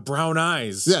 he's got brown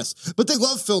eyes. Yes, but they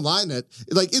love Phil Lynott.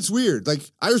 Like, it's weird. Like,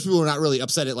 Irish people are not really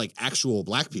upset at, like, actual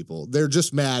black people. They're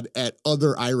just mad at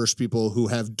other Irish people who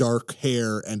have dark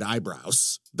hair and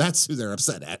eyebrows. That's who they're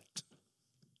upset at.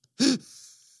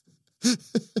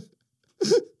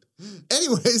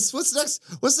 Anyways, what's next?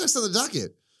 What's next on the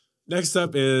docket? Next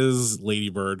up is Lady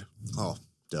Bird. Oh,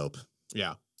 dope.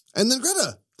 Yeah. And then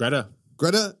Greta.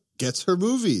 Greta gets her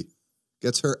movie.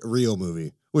 Gets her real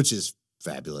movie, which is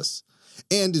fabulous.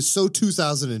 And is so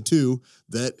 2002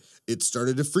 that it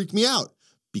started to freak me out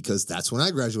because that's when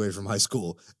I graduated from high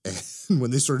school. And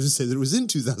when they started to say that it was in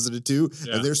 2002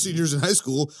 and they're seniors in high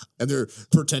school and they're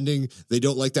pretending they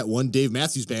don't like that one Dave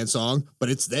Matthews Band song, but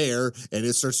it's there and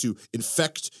it starts to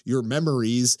infect your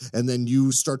memories and then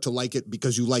you start to like it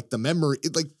because you like the memory.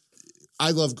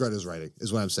 I love Greta's writing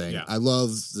is what I'm saying. Yeah. I love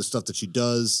the stuff that she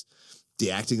does.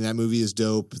 The acting in that movie is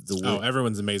dope.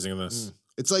 Everyone's amazing in this.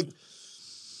 It's like,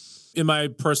 in my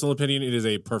personal opinion, it is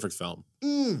a perfect film.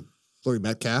 Laurie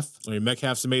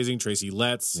Metcalf's amazing. Tracy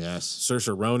Letts. Yes.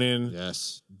 Saoirse Ronan.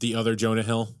 Yes. The other Jonah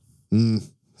Hill.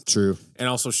 True. And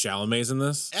also Chalamet's in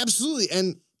this. Absolutely.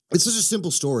 And it's such a simple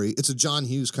story. It's a John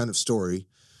Hughes kind of story.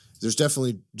 There's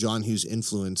definitely John Hughes'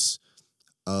 influence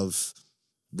of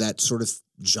that sort of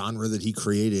genre that he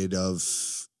created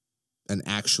of an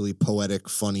actually poetic,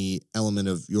 funny element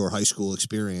of your high school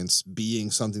experience being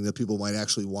something that people might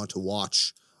actually want to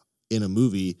watch in a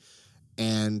movie.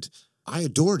 And I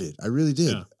adored it. I really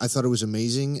did. Yeah. I thought it was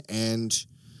amazing. And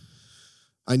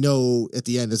I know at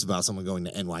the end it's about someone going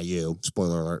to NYU.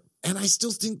 Spoiler alert. And I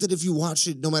still think that if you watch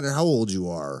it, no matter how old you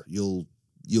are, you'll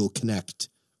connect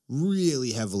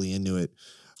really heavily into it.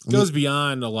 It goes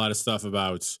beyond a lot of stuff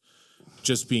about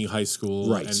just being high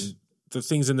school. Right. And the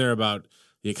things in there about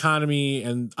the economy.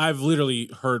 And I've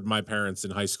literally heard my parents in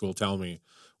high school tell me,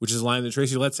 which is a line that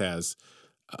Tracy Letts has,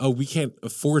 oh, we can't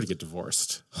afford to get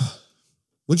divorced.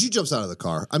 When she jumps out of the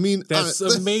car, I mean, that's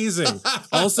amazing.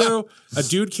 Also, a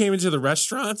dude came into the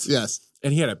restaurant. Yes.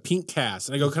 And he had a pink cast.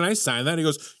 And I go, can I sign that? And he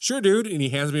goes, sure, dude. And he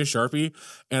hands me a Sharpie.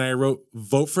 And I wrote,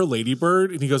 vote for Lady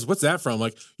Bird. And he goes, what's that from? I'm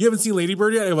like, you haven't seen Lady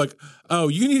Bird yet? And I'm like, oh,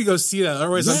 you need to go see that.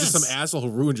 Otherwise, I'm just some asshole who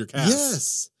ruined your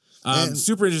cast. Yes.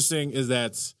 Super interesting is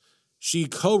that she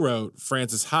co-wrote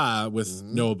Frances Ha with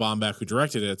Noah Baumbach, who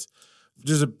directed it.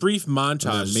 There's a brief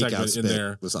montage segment in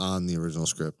there. Was on the original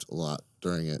script a lot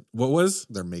during it. What was?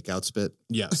 Their makeout spit.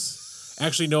 Yes.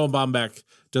 Actually, Noah Baumbach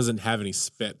doesn't have any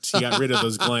spit. He got rid of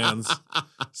those glands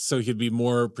so he could be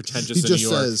more pretentious in New York. He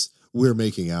just says, we're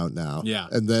making out now. Yeah.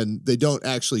 And then they don't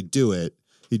actually do it.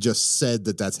 He just said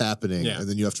that that's happening. Yeah. And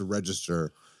then you have to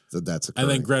register that that's occurring.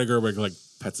 And then Greta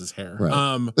Gerwig pets his hair. Right.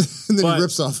 And then he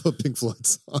rips off a Pink Floyd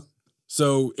song.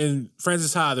 So in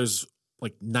Frances Ha, there's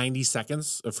 90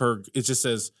 seconds of her. It just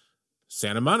says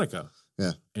Santa Monica.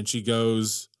 Yeah. And she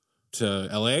goes to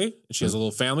LA and she has a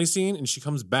little family scene and she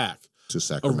comes back. To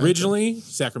Sacramento.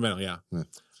 Sacramento, yeah.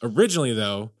 Originally,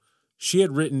 though, she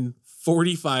had written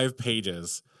 45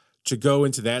 pages to go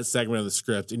into that segment of the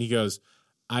script. And he goes,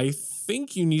 I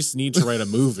think you need to write a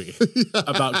movie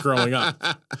about growing up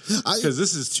because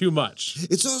this is too much.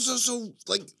 It's also so,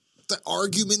 the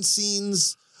argument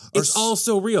scenes. It's all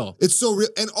so real. It's so real.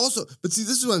 And also, but see,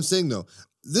 this is what I'm saying, though.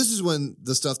 This is when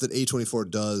the stuff that A24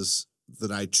 does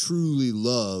that I truly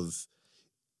love,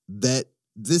 that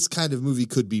this kind of movie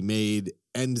could be made,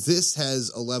 and this has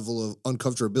a level of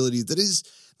uncomfortability that is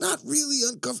not really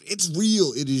uncomfortable. It's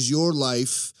real. It is your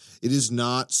life. It is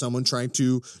not someone trying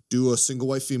to do a single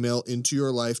white female into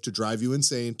your life to drive you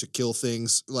insane, to kill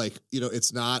things.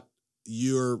 It's not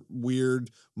your weird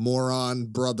moron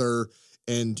brother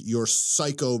and your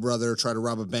psycho brother try to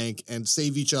rob a bank and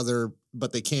save each other,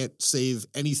 but they can't save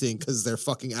anything because they're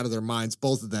fucking out of their minds,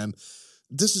 both of them.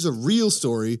 This is a real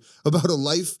story about a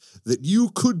life that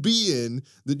you could be in,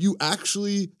 that you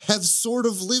actually have sort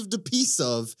of lived a piece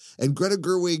of. And Greta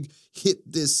Gerwig hit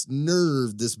this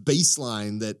nerve, this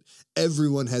baseline that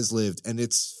everyone has lived. And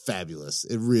it's fabulous.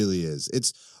 It really is.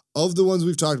 It's, of the ones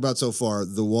we've talked about so far,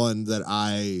 the one that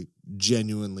I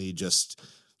genuinely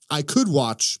I could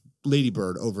watch Lady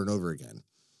Bird over and over again.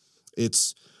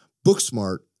 It's book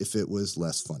smart if it was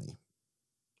less funny.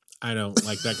 I don't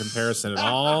like that comparison at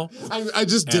all. I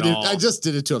just did it. I just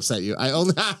did it to upset you.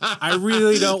 I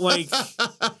really don't like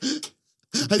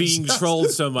being trolled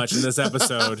so much in this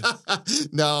episode.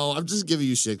 No, I'm just giving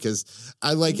you shit because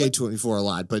I like A24 a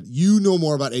lot, but you know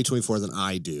more about A24 than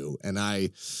I do, and I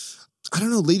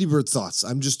don't know. Lady Bird thoughts.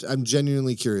 I'm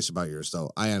genuinely curious about yours, though.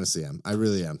 I honestly am. I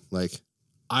really am.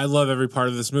 I love every part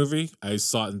of this movie. I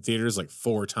saw it in theaters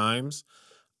 4 times.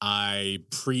 I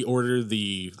pre-ordered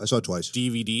I saw it twice.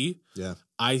 DVD. Yeah.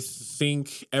 I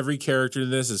think every character in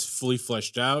this is fully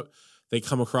fleshed out. They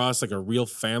come across like a real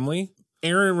family.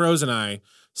 Aaron and Rose and I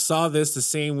saw this the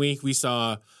same week we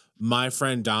saw My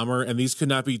Friend Dahmer, and these could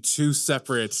not be two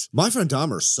separate. My Friend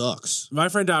Dahmer sucks. My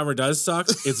Friend Dahmer does suck.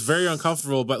 It's very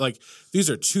uncomfortable, but like these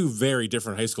are two very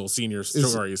different high school senior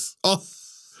stories. Oh,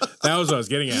 that was what I was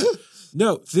getting at.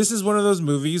 No, this is one of those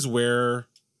movies where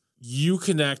you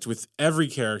connect with every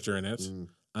character in it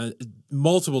on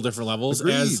multiple different levels.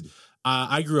 Agreed. As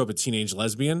I grew up a teenage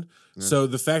lesbian, so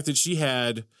the fact that she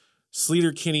had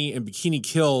Sleater Kinney and Bikini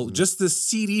Kill, just the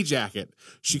CD jacket.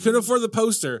 She couldn't afford the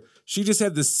poster. She just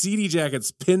had the CD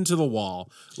jackets pinned to the wall,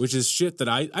 which is shit that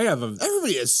I have.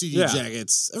 Everybody has CD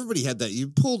jackets. Everybody had that. You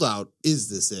pulled out "Is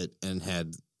This It?" and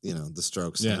had, you know, the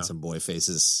Strokes, Handsome Boy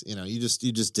Faces. You know, you just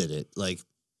did it like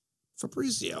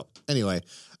Fabrizio. Anyway,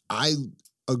 I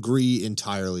agree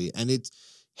entirely, and it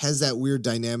has that weird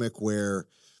dynamic where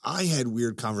I had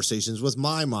weird conversations with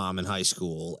my mom in high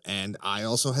school, and I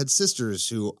also had sisters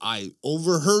who I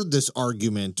overheard this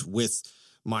argument with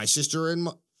my sister and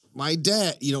my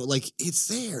dad. You know, like it's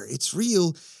there, it's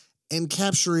real, and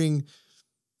capturing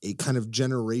a kind of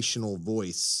generational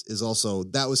voice is also,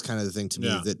 that was kind of the thing to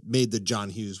me that made the John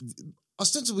Hughes.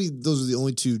 Ostensibly, those are the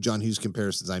only two John Hughes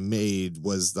comparisons I made,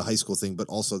 was the high school thing, but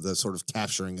also the sort of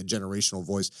capturing a generational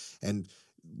voice and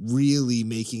really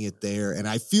making it there. And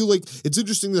I feel like it's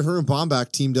interesting that her and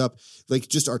Baumbach teamed up, like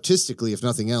just artistically, if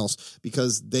nothing else,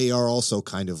 because they are also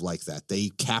kind of like that. They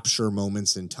capture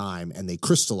moments in time and they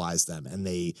crystallize them and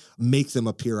they make them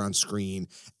appear on screen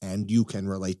and you can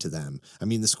relate to them. I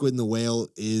mean, The Squid and the Whale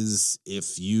is,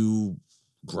 if you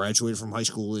graduated from high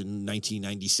school in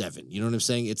 1997, you know what I'm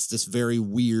saying? It's this very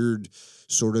weird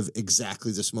sort of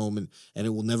exactly this moment, and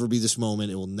it will never be this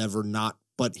moment. It will never not.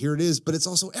 But here it is. But it's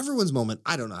also everyone's moment.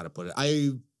 I don't know how to put it. I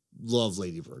love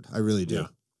Lady Bird. I really do. Yeah.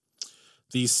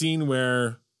 The scene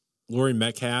where Laurie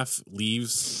Metcalf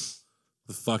leaves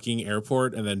the fucking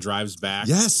airport and then drives back.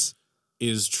 Yes.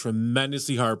 Is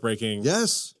tremendously heartbreaking.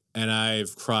 Yes. And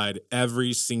I've cried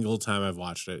every single time I've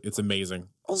watched it. It's amazing.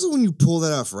 Also, when you pull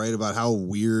that off, right, about how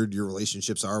weird your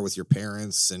relationships are with your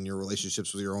parents and your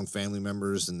relationships with your own family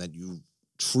members, and that you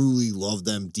truly love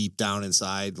them deep down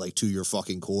inside, like to your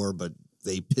fucking core, but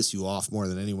they piss you off more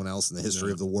than anyone else in the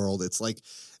history of the world. It's like,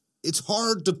 it's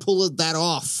hard to pull that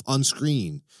off on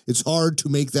screen. It's hard to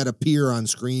make that appear on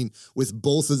screen with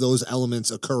both of those elements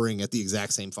occurring at the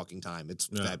exact same fucking time. It's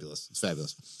fabulous. It's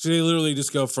fabulous. So they literally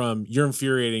just go from "you're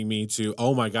infuriating me" to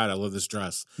 "oh my God, I love this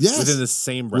dress." Yes. Within the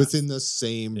same breath. Within the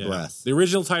same breath. The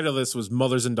original title of this was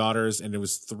Mothers and Daughters, and it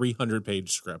was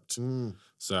 300-page script.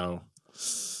 So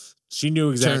she knew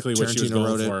exactly what she was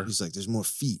going for. He's like, there's more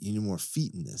feet. You need more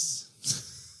feet in this.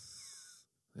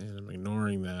 And I'm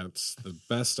ignoring that the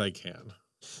best I can.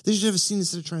 They should have a scene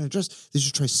instead of trying to dress. They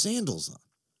should try sandals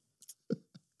on.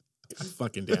 God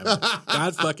fucking damn it.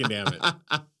 God fucking damn it.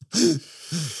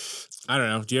 I don't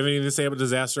know. Do you have anything to say about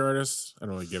Disaster Artist? I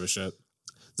don't really give a shit.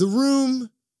 The Room,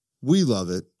 we love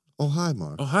it. Oh, hi,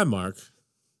 Mark. Oh, hi, Mark.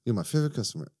 You're my favorite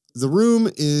customer. The Room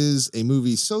is a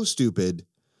movie so stupid.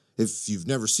 If you've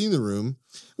never seen The Room,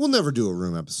 we'll never do a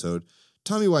Room episode.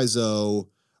 Tommy Wiseau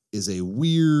is a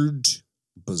weird,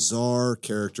 bizarre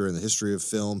character in the history of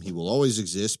film. He will always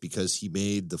exist because he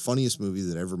made the funniest movie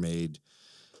that ever made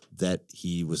that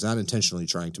he was not intentionally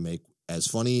trying to make as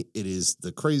funny. It is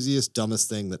the craziest, dumbest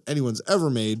thing that anyone's ever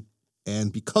made.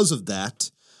 And because of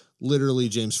that, literally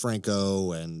James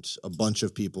Franco and a bunch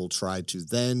of people tried to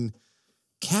then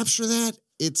capture that.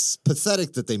 It's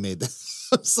pathetic that they made that.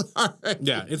 I'm sorry.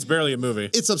 Yeah, it's barely a movie.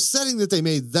 It's upsetting that they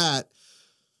made that.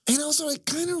 And also, it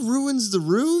kind of ruins The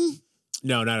Room.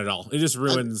 No, not at all. It just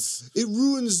ruins... It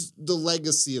ruins the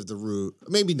legacy of The Room.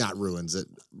 Maybe not ruins it.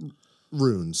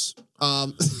 Ruins.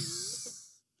 If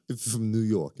you're from New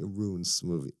York, it ruins the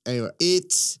movie. Anyway,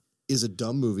 it is a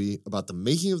dumb movie about the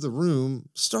making of The Room,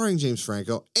 starring James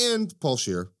Franco and Paul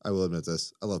Scheer. I will admit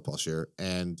this. I love Paul Scheer.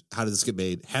 And How Did This Get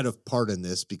Made had a part in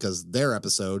this because their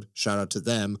episode, shout out to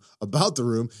them, about The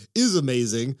Room is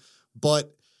amazing.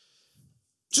 But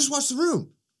just watch The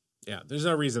Room. Yeah, there's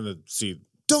no reason to see...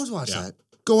 Don't watch that.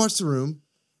 Go watch The Room.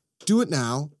 Do it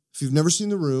now. If you've never seen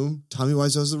The Room, Tommy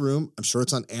Wiseau's The Room. I'm sure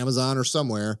it's on Amazon or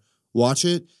somewhere. Watch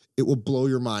it. It will blow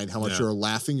your mind how much you're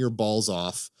laughing your balls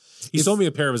off. He sold me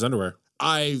a pair of his underwear.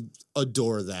 I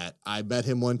adore that. I met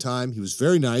him one time. He was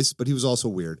very nice, but he was also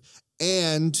weird.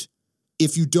 And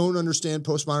if you don't understand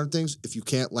postmodern things, if you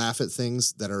can't laugh at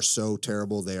things that are so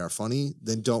terrible they are funny,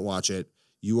 then don't watch it.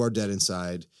 You are dead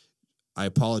inside. I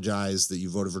apologize that you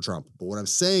voted for Trump. But what I'm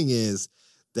saying is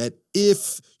that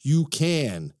if you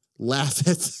can laugh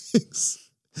at things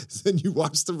then you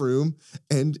watch The Room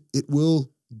and it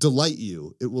will delight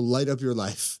you. It will light up your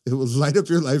life. It will light up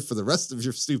your life for the rest of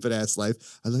your stupid ass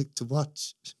life. I like to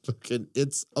watch. Fucking,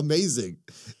 it's amazing.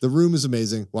 The Room is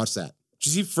amazing. Watch that.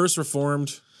 Did you see First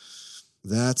Reformed?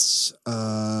 That's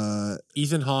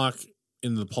Ethan Hawke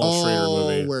in the Paul Schrader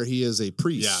movie. Where he is a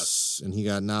priest. Yes. And he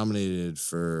got nominated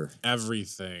for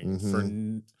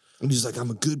everything. And he's like, I'm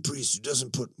a good priest who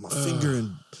doesn't put my finger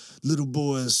in little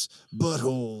boys'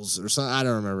 buttholes or something. I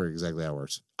don't remember exactly how it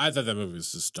works. I thought that movie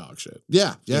was just dog shit.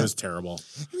 Yeah. It was terrible.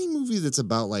 Any movie that's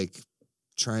about like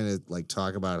trying to like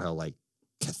talk about how like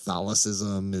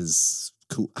Catholicism is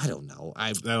cool. I don't know. I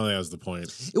don't think that was the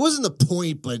point. It wasn't the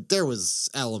point, but there was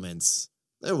elements.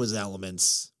 Like,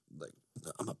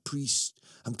 I'm a priest.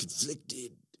 I'm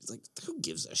conflicted. It's like, who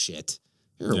gives a shit?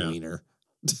 You're a wiener.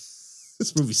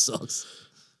 This movie sucks.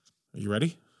 Are you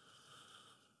ready?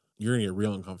 You're going to get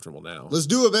real uncomfortable now. Let's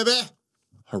do it, baby.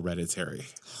 Hereditary.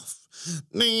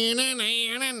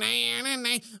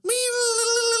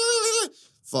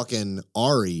 Fucking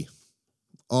Ari.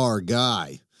 Our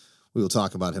guy. We will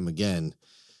talk about him again.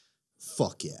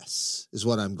 Fuck yes, is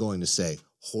what I'm going to say.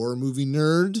 Horror movie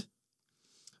nerd.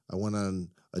 I went on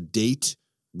a date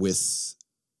with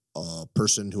a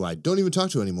person who I don't even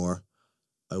talk to anymore.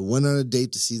 I went on a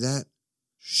date to see that.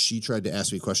 She tried to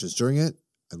ask me questions during it.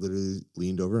 I literally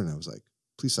leaned over and I was like,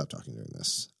 please stop talking during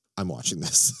this. I'm watching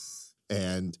this.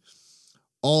 And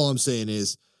all I'm saying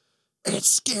is,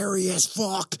 it's scary as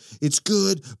fuck. It's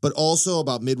good. But also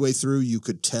about midway through, you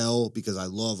could tell, because I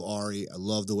love Ari. I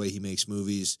love the way he makes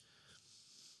movies.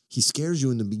 He scares you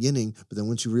in the beginning, but then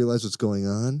once you realize what's going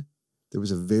on, there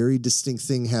was a very distinct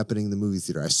thing happening in the movie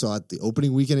theater. I saw it the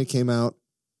opening weekend it came out.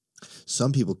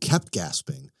 Some people kept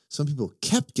gasping. Some people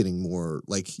kept getting more,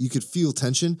 like, you could feel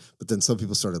tension, but then some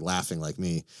people started laughing like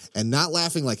me. And not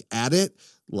laughing like at it,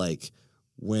 like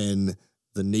when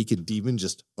the naked demon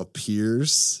just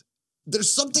appears.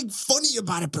 There's something funny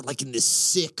about it, but like in this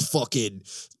sick fucking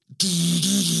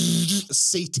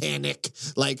satanic,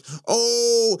 like,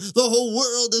 oh, the whole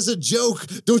world is a joke.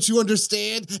 Don't you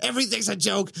understand? Everything's a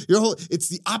joke. It's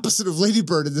the opposite of Lady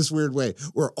Bird in this weird way,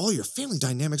 where all your family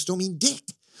dynamics don't mean dick.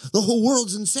 The whole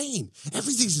world's insane.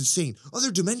 Everything's insane.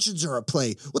 Other dimensions are at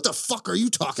play. What the fuck are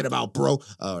you talking about, bro?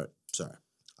 All right, sorry.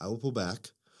 I will pull back.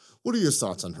 What are your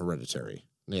thoughts on Hereditary,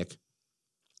 Nick?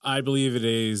 I believe it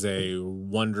is a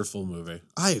wonderful movie.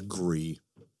 I agree.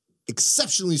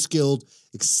 Exceptionally skilled,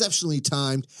 exceptionally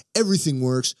timed. Everything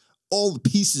works. All the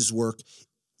pieces work.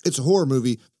 It's a horror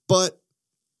movie, but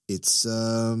it's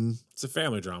a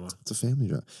family drama. It's a family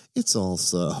drama. It's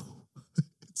also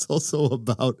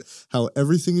about how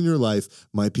everything in your life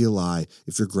might be a lie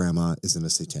if your grandma is in a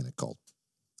satanic cult.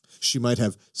 She might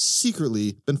have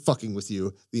secretly been fucking with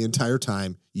you the entire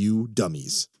time, you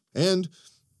dummies. And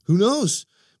who knows?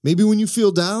 Maybe when you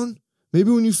feel down, maybe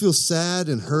when you feel sad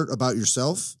and hurt about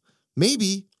yourself,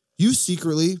 maybe you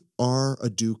secretly are a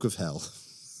Duke of Hell.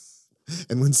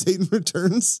 And when Satan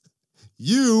returns,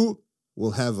 you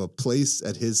will have a place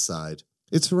at his side.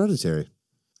 It's Hereditary.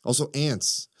 Also,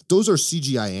 ants. Those are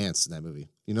CGI ants in that movie.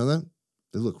 You know that?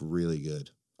 They look really good.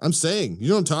 I'm saying, you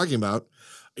know what I'm talking about.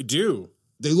 I do.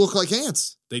 They look like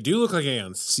ants. They do look like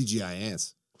ants. CGI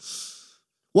ants.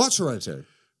 Watch Hereditary.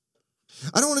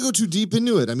 I don't want to go too deep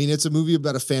into it. I mean, it's a movie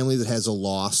about a family that has a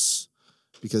loss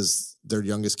because their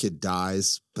youngest kid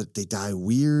dies, but they die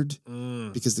weird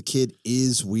because the kid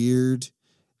is weird.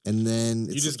 And then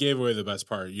you just gave away the best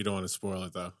part. You don't want to spoil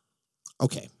it, though.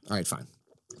 Okay. All right, fine.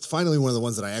 It's finally one of the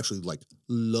ones that I actually like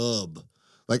love.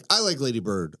 Like, I like Lady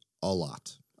Bird a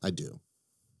lot. I do.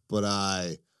 But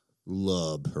I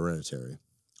love Hereditary.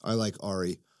 I like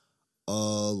Ari a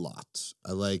lot.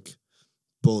 I like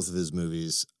both of his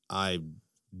movies. I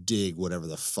dig whatever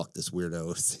the fuck this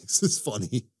weirdo thinks is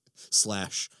funny. /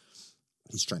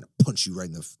 he's trying to punch you right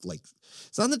in the, like,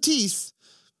 it's on the teeth.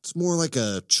 It's more like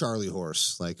a Charlie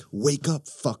horse. Like, wake up,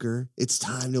 fucker. It's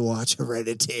time to watch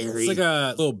Hereditary. It's like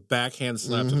a little backhand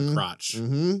slap to the crotch.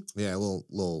 Mm-hmm. Yeah, a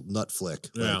little nut flick.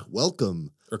 Yeah. Like,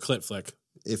 welcome. Or clit flick.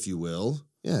 If you will.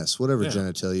 Yes, whatever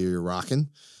genitalia you're rocking.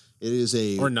 It is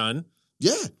a... Or none.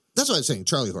 Yeah, that's what I'm saying.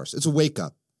 Charlie horse. It's a wake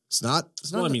up. It's not...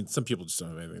 Well, I mean, some people just don't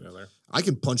have anything down there. I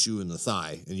can punch you in the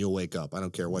thigh and you'll wake up. I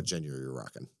don't care what gender you're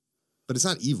rocking. But it's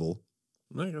not evil.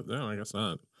 No, I guess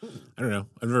not. I don't know.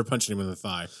 I've never punched anyone in the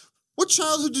thigh. What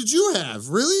childhood did you have?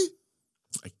 Really?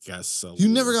 I guess so. You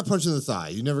never got punched in the thigh.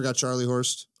 You never got Charlie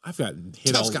horsed? I've gotten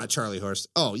hit Tuff's got Charlie horsed.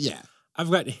 Oh, yeah.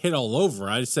 I've gotten hit all over.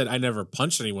 I said I never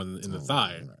punched anyone in the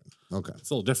thigh. Right. Okay. It's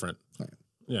a little different. Right.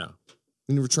 Yeah.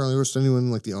 You never Charlie horsed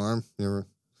anyone like the arm? You never?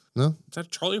 No? Is that a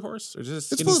Charlie horse? Or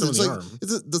just it's hitting both. someone It's in like the arm?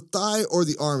 it's the thigh or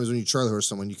the arm is when you Charlie horse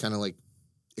someone, you kind of like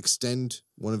extend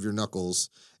one of your knuckles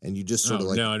and you just sort of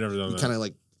like, no, I've never done you that. kind of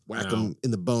like whack them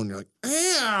in the bone. You're like,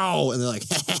 ow. And they're like,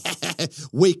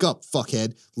 wake up,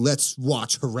 fuckhead. Let's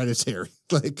watch Hereditary.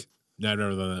 Like, no, I've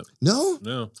never done that. no?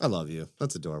 No. I love you.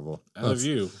 That's adorable. I love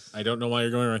you. I don't know why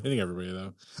you're going around hitting everybody,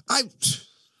 though.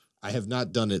 I have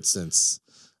not done it since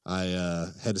I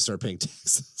had to start paying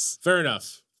taxes. Fair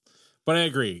enough. But I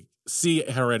agree. See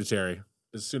Hereditary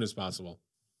as soon as possible.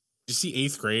 Did you see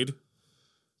 8th Grade?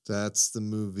 That's the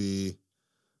movie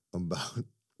about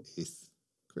 8th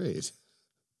grade.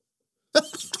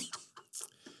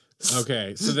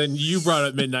 Okay, so then you brought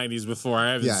up mid-90s before.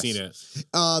 I haven't seen it.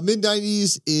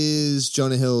 Mid-90s is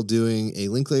Jonah Hill doing a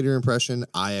Linklater impression.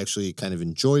 I actually kind of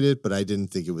enjoyed it, but I didn't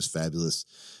think it was fabulous.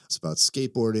 It's about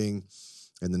skateboarding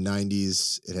in the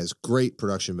 90s. It has great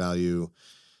production value,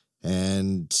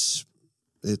 and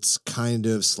it's kind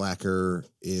of slacker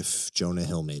if Jonah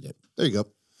Hill made it. There you go.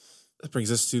 That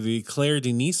brings us to the Claire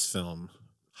Denis film,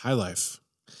 High Life.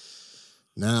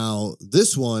 Now,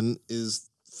 this one is,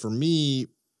 for me,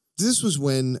 this was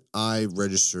when I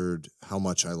registered how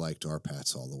much I liked R.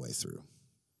 Pats all the way through.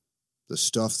 The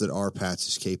stuff that R. Pats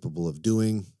is capable of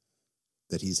doing,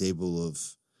 that he's able of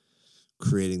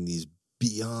creating these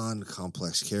beyond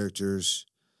complex characters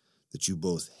that you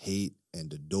both hate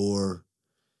and adore.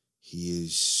 He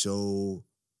is so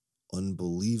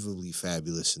unbelievably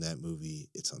fabulous in that movie.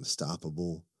 It's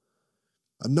unstoppable.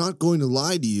 I'm not going to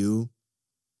lie to you.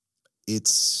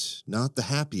 It's not the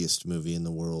happiest movie in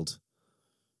the world,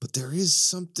 but there is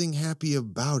something happy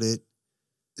about it.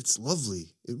 It's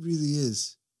lovely. It really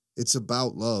is. It's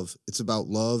about love. It's about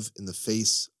love in the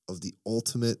face of the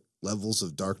ultimate levels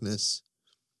of darkness,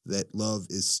 that love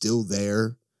is still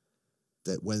there,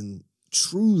 that when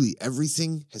truly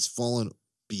everything has fallen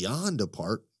beyond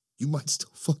apart, you might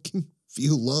still fucking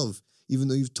feel love, even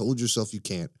though you've told yourself you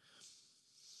can't.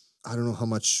 I don't know how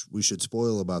much we should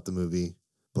spoil about the movie,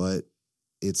 but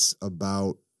it's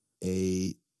about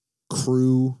a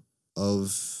crew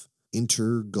of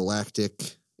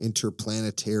intergalactic,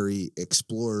 interplanetary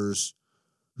explorers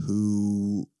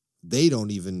who they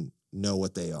don't even know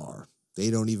what they are. They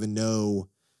don't even know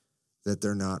that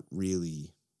they're not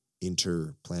really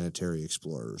interplanetary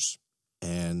explorers.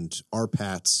 And R.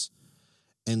 Pats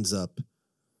ends up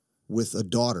with a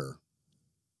daughter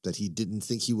that he didn't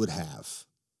think he would have.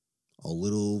 A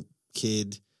little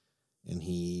kid, and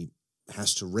he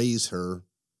has to raise her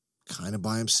kind of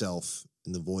by himself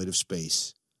in the void of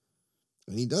space.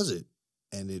 And he does it.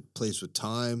 And it plays with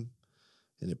time,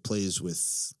 and it plays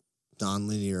with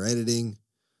nonlinear editing.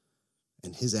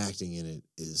 And his acting in it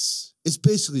is, it's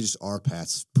basically just R.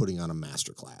 Pats putting on a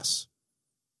masterclass.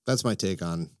 That's my take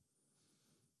on,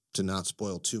 to not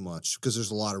spoil too much, because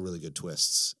there's a lot of really good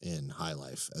twists in High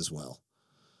Life as well.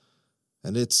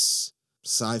 And it's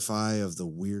sci-fi of the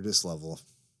weirdest level,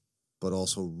 but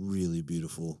also really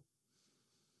beautiful.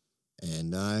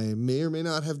 And I may or may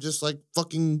not have just like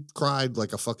fucking cried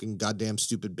like a fucking goddamn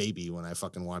stupid baby when I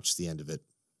fucking watched the end of it.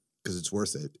 Because it's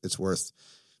worth it. It's worth it.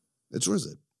 It's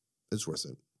worth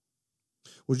it.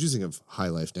 What did you think of High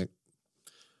Life, Nick?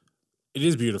 It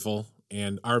is beautiful,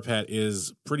 and Arpat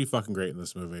is pretty fucking great in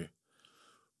this movie.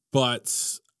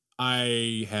 But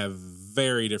I have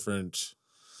very different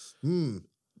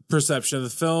perception of the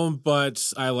film,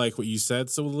 but I like what you said,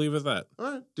 so we'll leave it at that.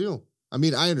 All right, deal. I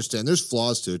mean, I understand. There's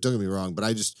flaws to it, don't get me wrong, but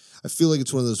I feel like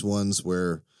it's one of those ones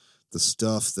where the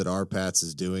stuff that R. Pats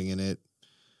is doing in it,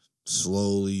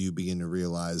 slowly you begin to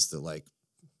realize that, like,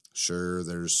 sure,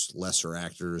 there's lesser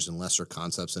actors and lesser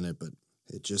concepts in it, but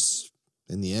it just,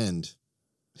 in the end,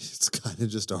 it's kind of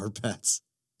just R. Pats,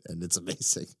 and it's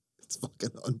amazing. It's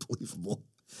fucking unbelievable.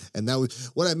 And that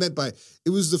was what I meant by, it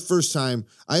was the first time,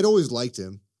 I'd always liked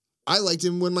him. I liked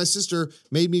him when my sister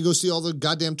made me go see all the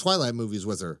goddamn Twilight movies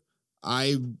with her.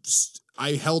 I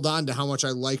held on to how much I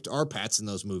liked R. Pats in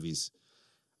those movies.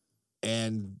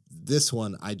 And this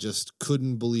one, I just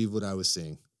couldn't believe what I was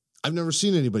seeing. I've never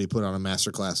seen anybody put on a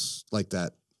masterclass like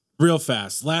that. Real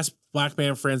fast. The Last Black Man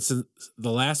in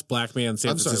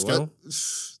San Francisco. Sorry, what?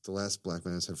 The Last Black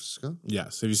Man in San Francisco?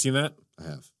 Yes. Have you seen that? I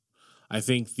have. I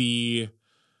think the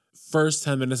first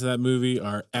 10 minutes of that movie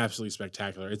are absolutely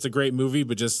spectacular. It's a great movie,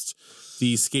 but just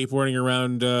the skateboarding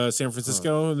around San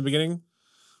Francisco in the beginning.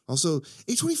 Also,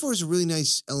 A24 is a really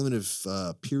nice element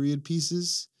of period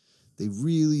pieces. They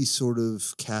really sort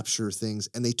of capture things,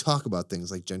 and they talk about things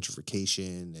like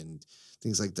gentrification and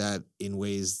things like that in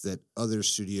ways that other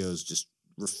studios just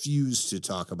refuse to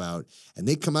talk about. And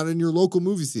they come out in your local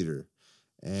movie theater.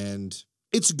 And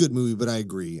it's a good movie, but I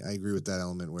agree. I agree with that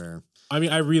element where... I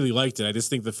mean, I really liked it. I just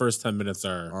think the first 10 minutes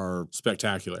are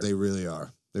spectacular. They really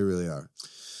are. They really are.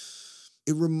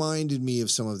 it reminded me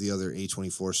of some of the other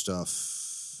A24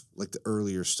 stuff, like the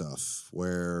earlier stuff,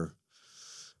 where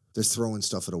they're throwing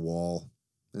stuff at a wall,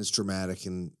 and it's dramatic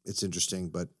and it's interesting,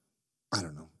 but I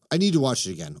don't know. I need to watch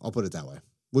it again. I'll put it that way.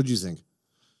 What do you think?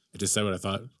 I just said what I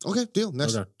thought. Okay, deal.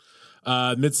 Next.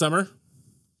 Okay. Midsummer.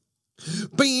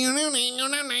 Fucking,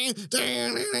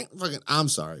 I'm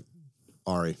sorry.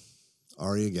 Ari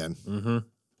again. Mm-hmm.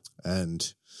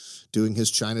 And doing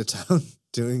his Chinatown,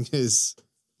 doing his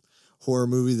horror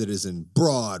movie that is in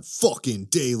broad fucking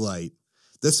daylight.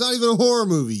 That's not even a horror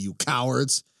movie, you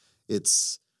cowards.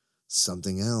 It's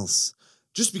something else.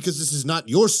 Just because this is not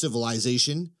your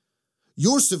civilization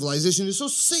is so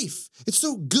safe. It's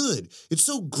so good. It's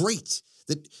so great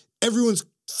that everyone's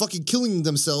fucking killing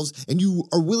themselves and you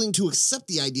are willing to accept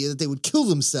the idea that they would kill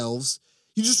themselves.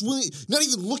 You just willing, not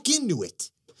even look into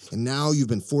it. And now you've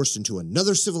been forced into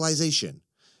another civilization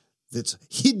that's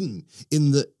hidden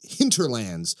in the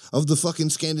hinterlands of the fucking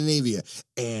Scandinavia.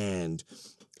 And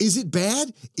is it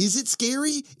bad? Is it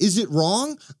scary? Is it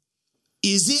wrong?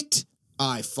 Is it?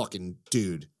 I fucking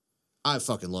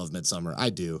love Midsummer.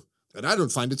 I do. And I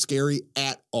don't find it scary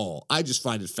at all. I just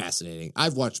find it fascinating.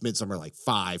 I've watched Midsummer like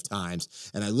 5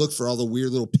 times, and I look for all the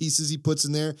weird little pieces he puts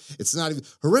in there. It's not even...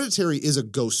 Hereditary is a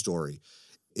ghost story.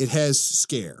 It has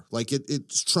scare. Like,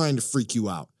 it's trying to freak you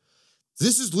out.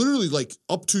 This is literally like,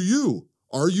 up to you.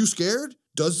 Are you scared?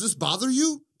 Does this bother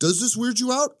you? Does this weird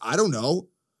you out? I don't know.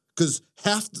 Because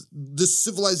half this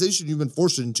civilization you've been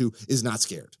forced into is not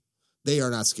scared. They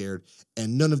are not scared,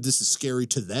 and none of this is scary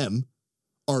to them.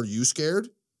 Are you scared?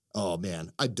 Oh,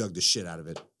 man, I dug the shit out of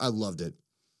it. I loved it.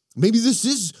 Maybe this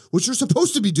is what you're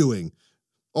supposed to be doing.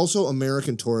 Also,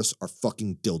 American tourists are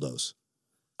fucking dildos.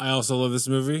 I also love this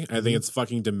movie. I think it's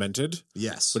fucking demented.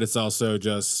 Yes. But it's also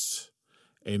just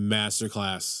a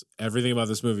masterclass. Everything about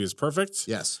this movie is perfect.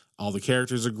 Yes. All the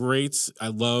characters are great. I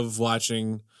love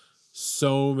watching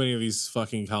so many of these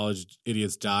fucking college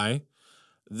idiots die.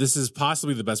 This is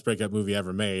possibly the best breakup movie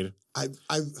ever made.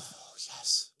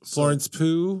 Yes. Florence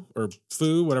Pugh or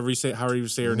Fu, whatever you say, however you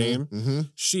say her name,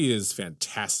 she is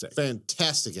fantastic.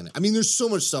 Fantastic in it. I mean, there's so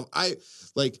much stuff. I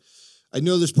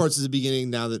know there's parts at the beginning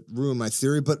now that ruin my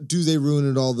theory, but do they ruin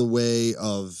it all the way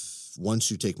of once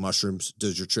you take mushrooms,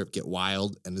 does your trip get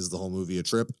wild and is the whole movie a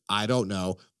trip? I don't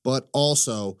know. But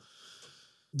also,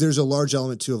 there's a large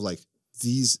element too of like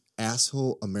these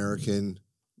asshole American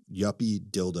yuppie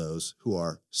dildos who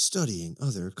are studying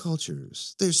other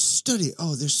cultures. They're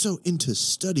so into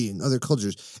studying other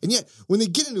cultures. And yet, when they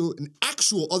get into an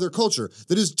actual other culture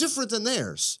that is different than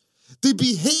theirs, they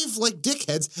behave like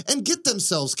dickheads and get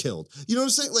themselves killed. You know what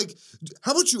I'm saying? Like,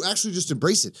 how about you actually just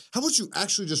embrace it? How about you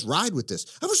actually just ride with this?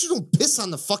 How about you don't piss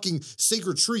on the fucking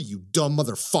sacred tree, you dumb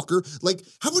motherfucker? Like,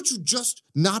 how about you just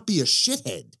not be a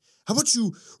shithead? How about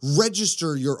you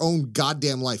register your own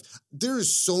goddamn life? There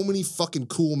is so many fucking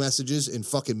cool messages in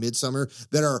fucking Midsummer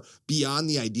that are beyond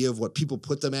the idea of what people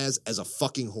put them as a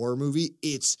fucking horror movie.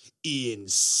 It's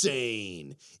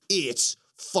insane. It's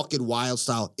fucking wild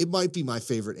style. It might be my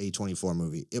favorite A24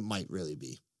 movie. It might really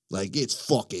be. Like, it's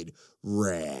fucking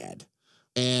rad.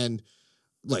 And,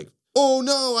 like, oh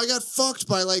no, I got fucked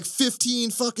by like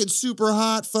 15 fucking super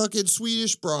hot fucking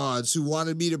Swedish broads who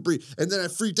wanted me to breathe. And then I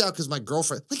freaked out because my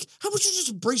girlfriend, like, how about you just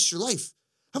embrace your life?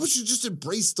 How about you just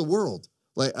embrace the world?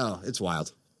 Like, oh, it's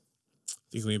wild.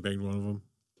 You think we banged one of them?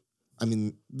 I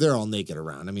mean, they're all naked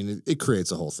around. I mean, it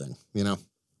creates a whole thing, you know?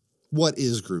 What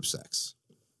is group sex?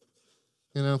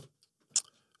 You know?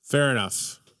 Fair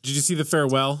enough. Did you see The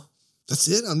Farewell? That's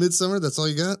it on Midsummer? That's all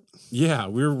you got? Yeah,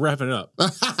 we were wrapping it up.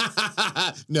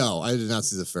 No, I did not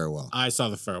see The Farewell. I saw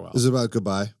The Farewell. Is it about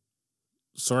goodbye?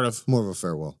 Sort of. More of a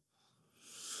farewell.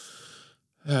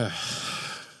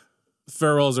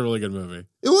 Farewell is a really good movie.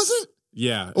 It wasn't?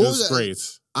 Yeah, it was great.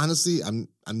 Honestly, I'm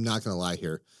not going to lie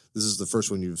here. This is the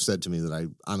first one you've said to me that I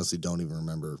honestly don't even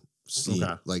remember seeing.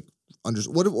 Okay. Like,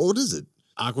 what is it?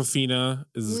 Aquafina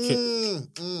is the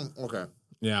kid. Okay.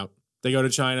 Yeah. They go to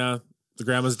China. The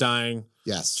grandma's dying.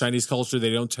 Yes. Chinese culture,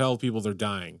 they don't tell people they're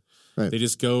dying. Right. They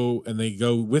just go and they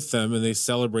go with them and they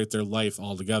celebrate their life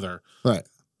all together. Right.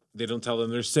 They don't tell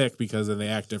them they're sick because then they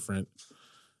act different.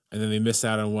 And then they miss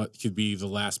out on what could be the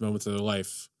last moments of their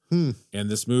life. And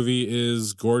this movie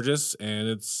is gorgeous and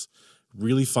it's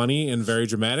really funny and very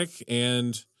dramatic.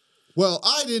 And well,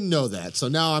 I didn't know that. So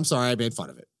now I'm sorry I made fun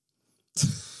of it.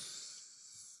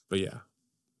 But yeah,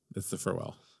 it's The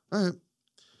Farewell. All right.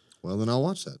 Well, then I'll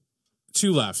watch that.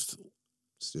 2 left.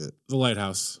 Let's do it. The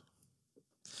Lighthouse.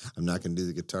 I'm not going to do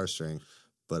the guitar string,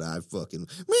 but I fucking...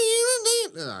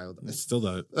 I still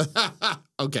do it.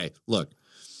 Okay, look.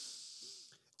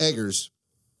 Eggers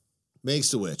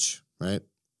makes the witch, right?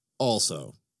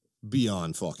 Also,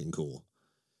 beyond fucking cool.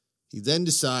 He then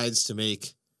decides to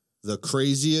make the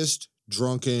craziest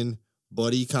drunken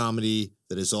buddy comedy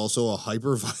that is also a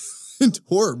hyper-violent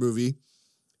horror movie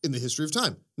in the history of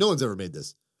time. No one's ever made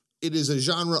this. It is a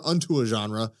genre unto a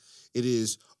genre. It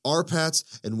is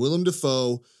Arpats and Willem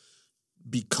Dafoe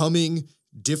becoming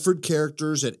different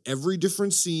characters at every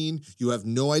different scene. You have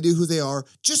no idea who they are.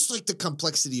 Just like the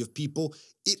complexity of people.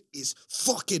 It is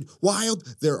fucking wild.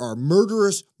 There are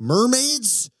murderous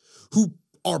mermaids who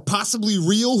are possibly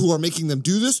real, who are making them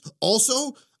do this.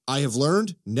 Also, I have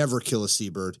learned, never kill a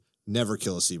seabird. Never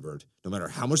kill a seabird. No matter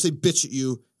how much they bitch at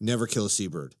you, never kill a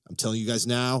seabird. I'm telling you guys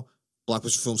now,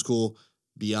 Blockbuster Film School,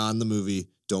 beyond the movie,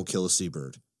 don't kill a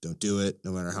seabird. Don't do it,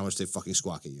 no matter how much they fucking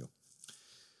squawk at you.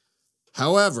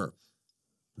 However,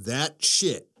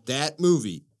 that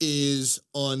movie is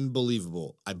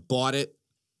unbelievable. I bought it.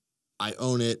 I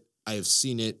own it. I have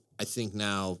seen it, I think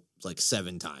now, like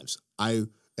 7 times. I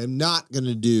am not going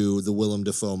to do the Willem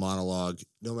Dafoe monologue,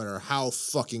 no matter how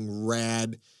fucking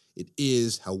rad it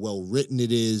is, how well written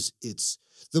it is. It's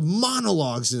the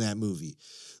monologues in that movie,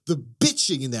 the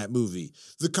bitching in that movie,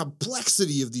 the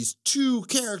complexity of these two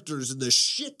characters and the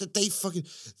shit that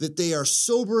they are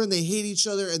sober and they hate each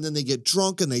other, and then they get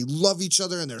drunk and they love each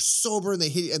other, and they're sober and they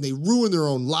hate, and they ruin their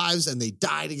own lives and they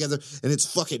die together, and it's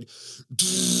fucking,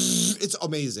 it's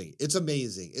amazing. It's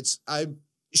amazing.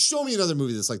 Show me another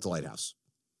movie that's like The Lighthouse.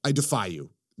 I defy you.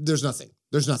 There's nothing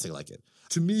like it.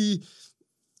 To me,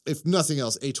 if nothing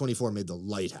else, A24 made The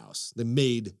Lighthouse. They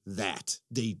made that.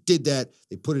 They did that.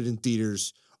 They put it in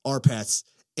theaters. Arpats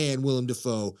and Willem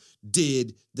Dafoe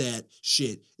did that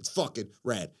shit. It's fucking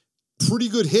rad. Pretty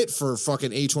good hit for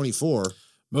fucking A24.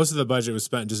 Most of the budget was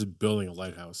spent just building a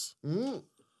lighthouse.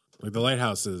 Like, the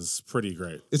lighthouse is pretty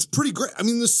great. It's pretty great. I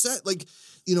mean, the set, like,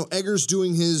 you know, Eggers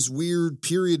doing his weird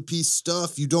period piece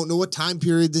stuff. You don't know what time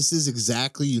period this is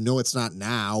exactly. You know it's not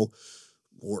now.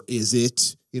 Or is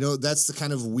it? You know, that's the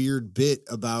kind of weird bit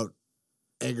about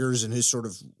Eggers and his sort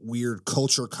of weird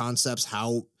culture concepts,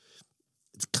 how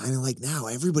it's kind of like now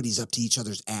everybody's up to each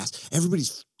other's ass.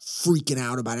 Everybody's freaking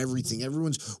out about everything.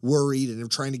 Everyone's worried and they're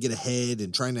trying to get ahead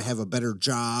and trying to have a better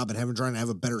job and trying to have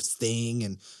a better thing.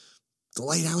 And The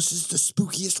Lighthouse is the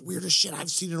spookiest, weirdest shit I've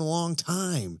seen in a long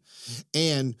time.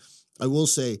 And I will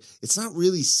say, it's not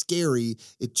really scary.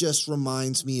 It just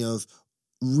reminds me of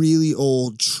really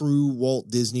old, true Walt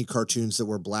Disney cartoons that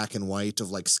were black and white,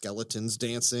 of like skeletons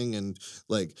dancing and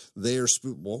like they're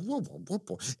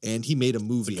and he made a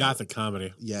movie. It's a gothic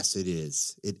comedy. Yes, it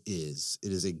is. It is.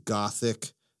 It is a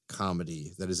gothic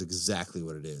comedy. That is exactly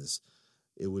what it is.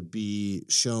 It would be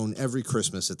shown every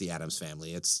Christmas at the Addams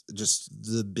Family. It's just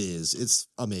the biz. It's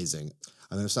amazing.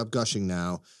 I'm going to stop gushing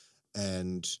now,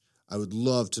 and I would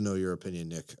love to know your opinion,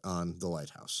 Nick, on The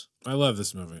Lighthouse. I love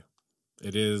this movie.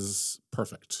 It is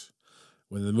perfect.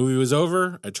 When the movie was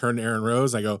over, I turned to Aaron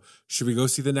Rose. I go, should we go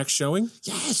see the next showing?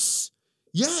 Yes.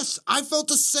 Yes. I felt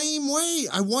the same way.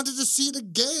 I wanted to see it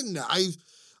again.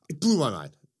 It blew my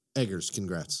mind. Eggers,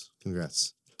 congrats.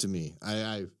 Congrats to me.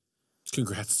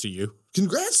 Congrats to you.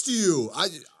 Congrats to you.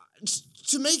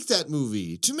 To make that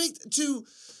movie, to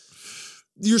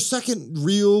your second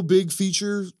real big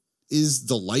feature is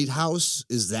The Lighthouse,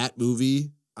 is that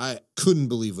movie. I couldn't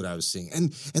believe what I was seeing.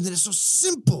 And then it's so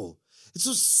simple. It's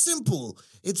so simple.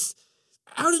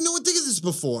 How did no one think of this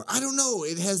before? I don't know.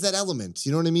 It has that element.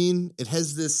 You know what I mean? It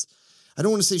has this, I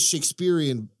don't want to say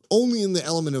Shakespearean, only in the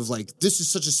element of like, this is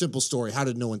such a simple story. How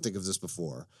did no one think of this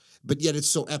before? But yet it's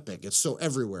so epic. It's so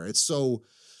everywhere. It's so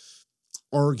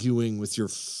arguing with your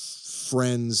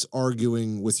friends,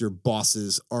 arguing with your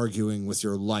bosses, arguing with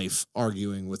your life,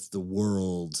 arguing with the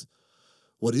world.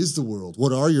 What is the world?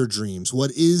 What are your dreams?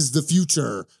 What is the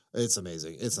future? It's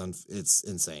amazing. It's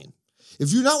insane.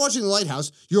 If you're not watching The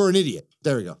Lighthouse, you're an idiot.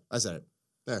 There we go. I said it.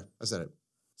 There, I said it.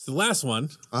 So the last one.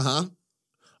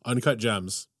 Uncut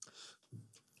Gems.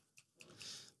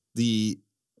 The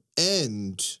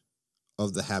end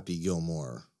of the Happy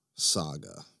Gilmore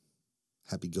saga.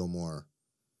 Happy Gilmore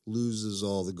loses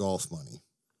all the golf money.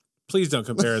 Please don't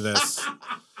compare this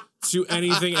to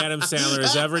anything Adam Sandler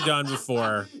has ever done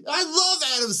before. I love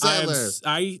Adam Sandler.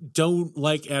 I don't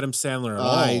like Adam Sandler at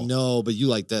all. I know, but you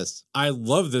like this. I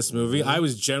love this movie. I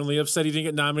was genuinely upset he didn't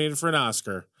get nominated for an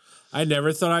Oscar. I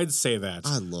never thought I'd say that.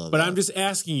 I love it. But I'm just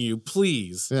asking you,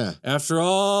 please, after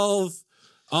all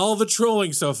the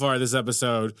trolling so far this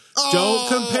episode, don't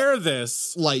compare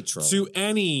this light troll to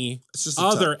any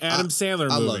other Adam Sandler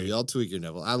movie. I love you. I'll tweak your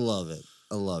nipple. I love it.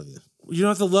 I love you. You don't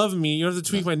have to love me. You don't have to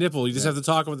tweak my nipple. You just have to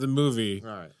talk about the movie. All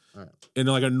right. In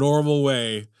like a normal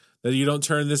way, that you don't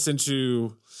turn this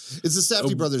into... It's the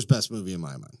Safdie brothers' best movie in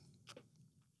my mind.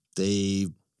 They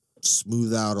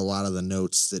smooth out a lot of the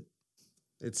notes that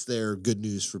it's their good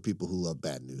news for people who love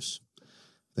bad news.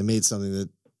 They made something that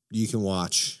you can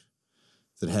watch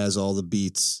that has all the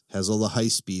beats, has all the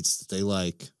heist beats that they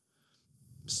like,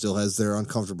 still has their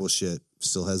uncomfortable shit,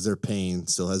 still has their pain,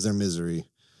 still has their misery,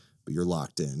 but you're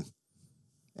locked in.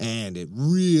 And it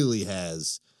really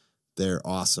has their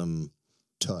awesome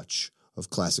touch of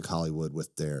classic Hollywood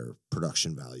with their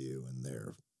production value and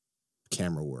their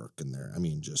camera work and their,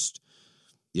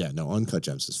 Uncut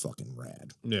Gems is fucking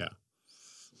rad. Yeah.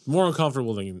 More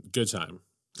uncomfortable than Good Time.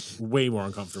 Way more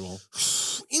uncomfortable.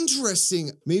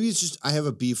 Interesting. Maybe it's just I have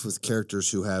a beef with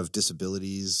characters who have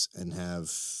disabilities and have,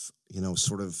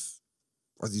 sort of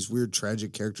are these weird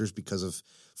tragic characters because of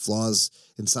flaws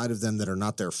inside of them that are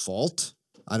not their fault.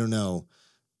 I don't know.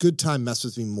 Good Time messed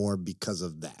with me more because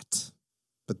of that.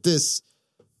 But these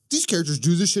characters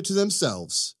do this shit to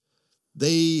themselves.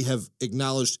 They have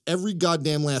acknowledged every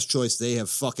goddamn last choice they have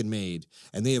fucking made,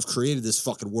 and they have created this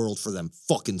fucking world for them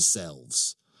fucking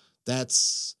selves.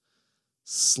 That's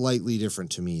slightly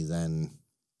different to me than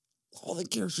all the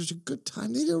characters at Good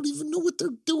Time. They don't even know what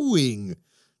they're doing.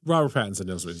 Robert Pattinson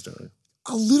knows what he's doing.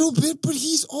 A little bit, but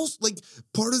he's also like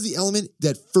part of the element.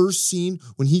 That first scene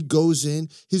when he goes in,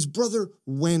 his brother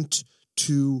went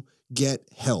to get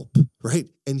help, right?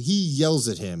 And he yells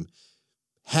at him,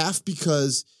 half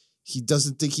because he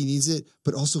doesn't think he needs it,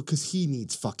 but also because he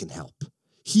needs fucking help.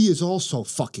 He is also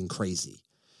fucking crazy.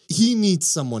 He needs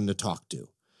someone to talk to.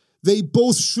 They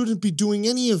both shouldn't be doing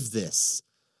any of this.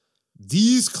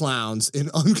 These clowns in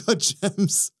Uncut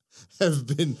Gems have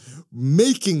been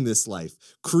making this life,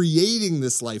 creating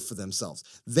this life for themselves.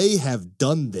 They have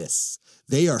done this.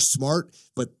 They are smart,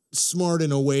 but smart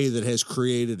in a way that has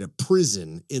created a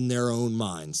prison in their own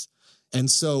minds. And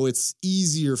so it's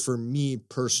easier for me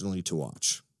personally to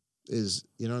watch. You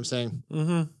know what I'm saying?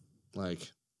 Mm-hmm.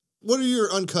 Like, what are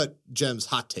your Uncut Gems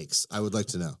hot takes? I would like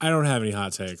to know. I don't have any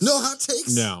hot takes. No hot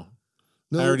takes? No.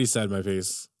 I already said my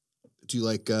piece. Do you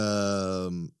like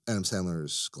Adam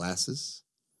Sandler's glasses?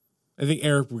 I think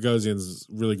Eric Bogosian's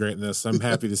really great in this. I'm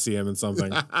happy to see him in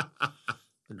something.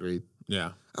 Agreed.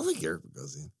 Yeah. I like Eric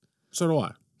Bogosian. So do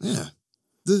I. Yeah.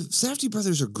 The Safdie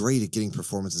brothers are great at getting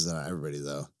performances out of everybody,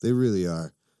 though. They really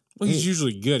are. Well, he's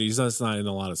usually good. He's just not in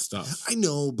a lot of stuff. I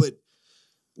know, but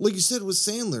like you said with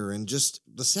Sandler and just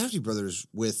the Safdie brothers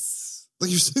with,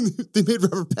 like you're saying, they made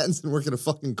Robert Pattinson work in a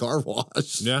fucking car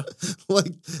wash. Yeah.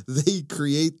 Like they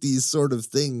create these sort of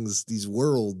things, these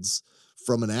worlds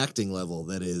from an acting level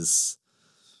that is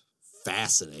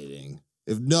fascinating,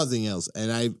 if nothing else.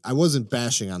 And I wasn't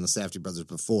bashing on the Safdie brothers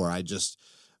before. I just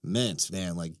meant,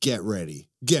 man, like, get ready.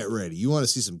 Get ready. You want to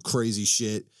see some crazy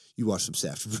shit? You watch some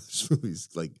Safdie brothers movies.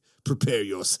 Like, prepare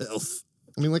yourself.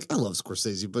 I mean, like, I love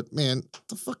Scorsese, but, man,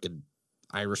 the fucking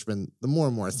Irishman, the more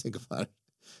and more I think about it,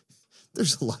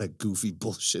 there's a lot of goofy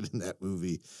bullshit in that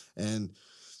movie. And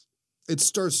it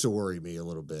starts to worry me a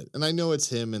little bit. And I know it's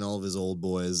him and all of his old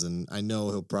boys, and I know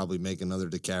he'll probably make another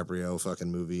DiCaprio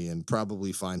fucking movie and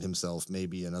probably find himself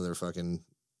maybe another fucking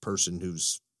person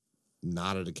who's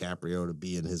not a DiCaprio to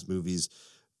be in his movies.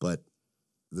 But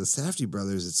the Safdie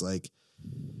brothers, it's like,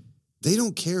 they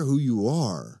don't care who you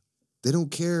are. They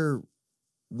don't care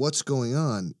what's going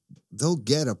on. They'll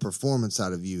get a performance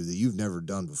out of you that you've never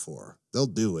done before. They'll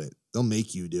do it. They'll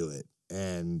make you do it.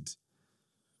 And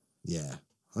yeah,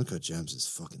 Uncut Gems is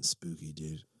fucking spooky,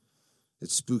 dude.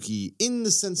 It's spooky in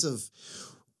the sense of,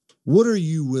 what are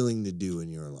you willing to do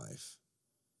in your life?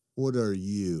 What are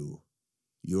you,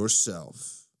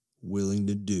 yourself, willing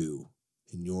to do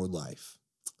in your life?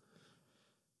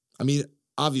 I mean,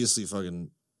 obviously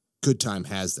fucking Good Time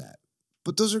has that.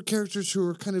 But those are characters who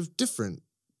are kind of different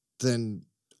than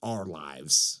our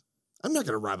lives. I'm not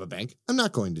going to rob a bank. I'm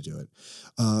not going to do it.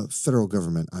 Federal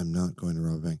government, I'm not going to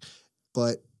rob a bank.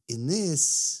 But in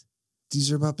this,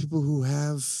 these are about people who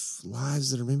have lives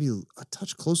that are maybe a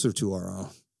touch closer to our own.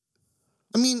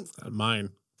 I mean, mine.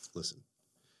 Listen,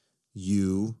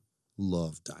 you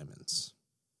love diamonds.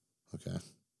 Okay.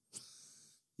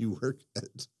 You work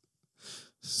at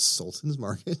Sultan's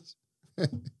Market.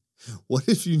 What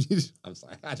if you needed? I'm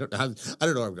sorry. I don't know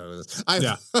where I'm going with this.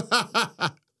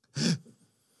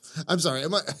 I'm sorry.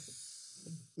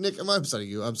 Nick, am I upsetting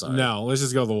you? I'm sorry. No, let's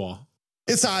just go to the wall.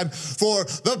 It's time for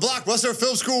the Blockbuster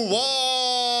Film School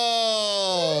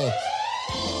Wall.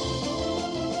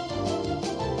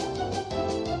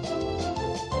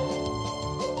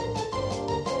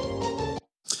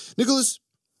 Nicholas,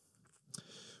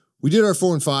 we did our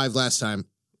 4 and 5 last time.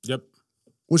 Yep.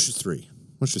 What's your 3?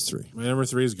 My number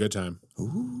 3 is Good Time.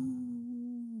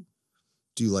 Ooh.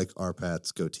 Do you like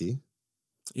Arpat's goatee?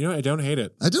 You know, I don't hate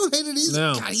it. I don't hate it either.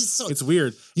 No. God, he's so... It's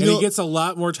weird. And he gets a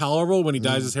lot more tolerable when he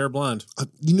dyes his hair blonde.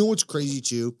 You know what's crazy,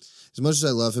 too? As much as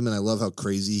I love him and I love how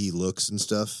crazy he looks and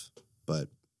stuff, but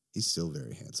he's still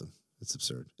very handsome. It's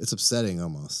absurd. It's upsetting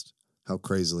almost how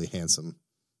crazily handsome,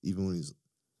 even when he's...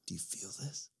 Do you feel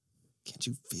this? Can't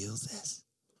you feel this?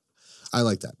 I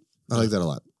like that. I like that a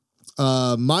lot.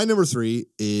 My number 3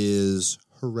 is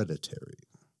Hereditary.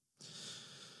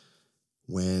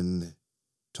 When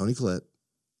Toni Collette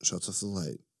shuts off the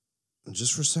light, and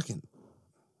just for a second,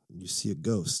 you see a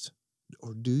ghost.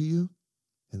 Or do you?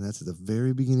 And that's at the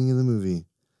very beginning of the movie.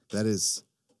 That is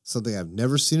something I've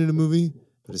never seen in a movie,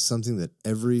 but it's something that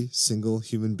every single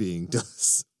human being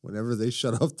does. Whenever they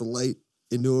shut off the light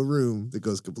into a room that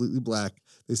goes completely black,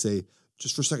 they say,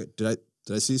 just for a second, did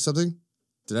I see something?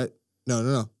 No.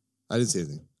 I didn't see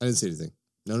anything.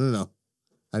 No.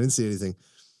 I didn't see anything.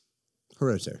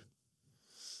 Hereditary.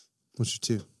 What's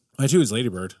your 2? My 2 is Lady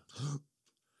Bird.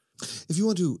 If you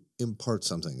want to impart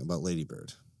something about Lady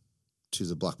Bird to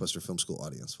the Blockbuster Film School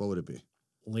audience, what would it be?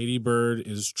 Lady Bird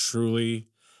is truly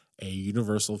a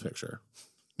universal picture.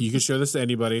 You can show this to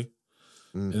anybody,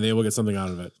 and they will get something out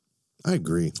of it. I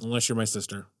agree. Unless you're my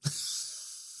sister.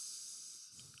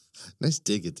 Nice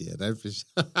dig at the end. I appreciate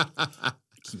I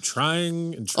keep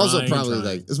trying and trying. Also, probably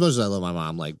like, as much as I love my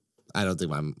mom, like, I don't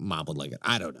think my mom would like it.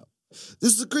 I don't know.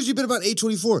 This is the crazy bit about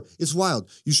A24. It's wild.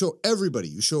 You show everybody,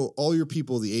 you show all your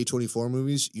people the A24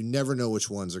 movies. You never know which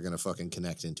ones are going to fucking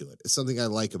connect into it. It's something I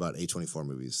like about A24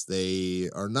 movies. They're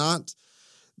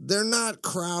not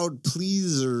crowd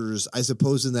pleasers, I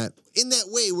suppose, in that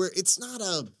way where it's not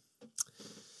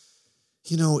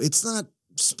it's not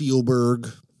Spielberg,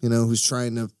 who's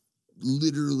trying to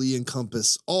literally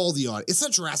encompass all the audience. It's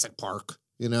not Jurassic Park,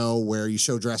 where you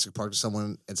show Jurassic Park to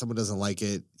someone and someone doesn't like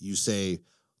it. You say,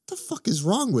 what the fuck is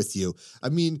wrong with you? I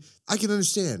mean, I can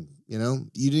understand,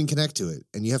 you didn't connect to it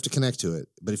and you have to connect to it.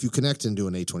 But if you connect into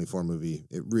an A24 movie,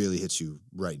 it really hits you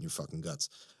right in your fucking guts.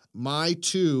 My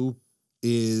 2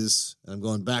 is, and I'm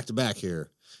going back to back here,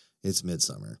 it's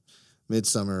Midsommar.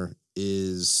 Midsommar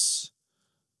is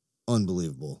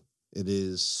unbelievable. It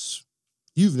is,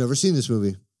 you've never seen this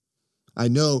movie. I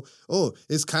know,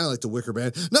 it's kind of like the Wicker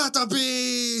Man, not the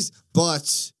bees,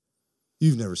 but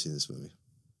you've never seen this movie.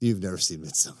 You've never seen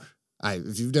Midsommar.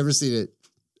 If you've never seen it,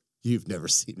 you've never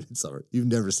seen Midsommar. You've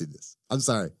never seen this. I'm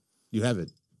sorry. You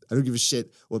haven't. I don't give a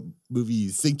shit what movie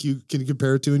you think you can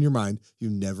compare it to in your mind.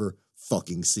 You've never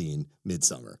fucking seen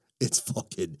Midsommar. It's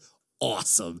fucking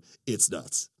awesome. It's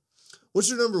nuts. What's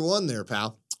your number 1 there,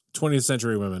 pal? 20th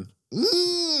Century Women.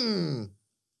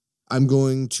 I'm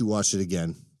going to watch it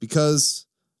again because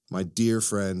my dear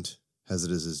friend has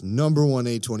it as his number 1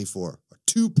 A24, a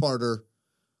 2-parter.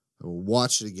 I will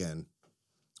watch it again.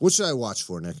 What should I watch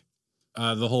for, Nick?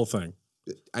 The whole thing.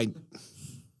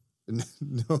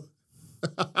 No.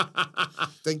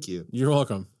 Thank you. You're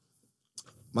welcome.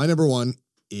 My number 1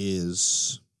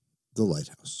 is The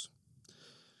Lighthouse.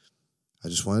 I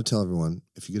just want to tell everyone,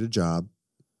 if you get a job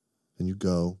and you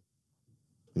go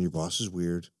and your boss is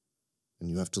weird and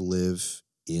you have to live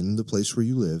in the place where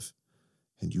you live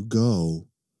and you go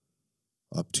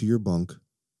up to your bunk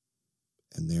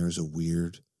and there's a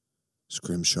weird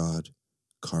scrimshawed,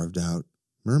 carved out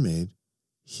mermaid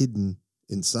hidden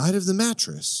inside of the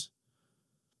mattress.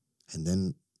 And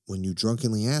then when you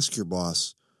drunkenly ask your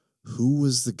boss, who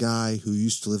was the guy who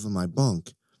used to live in my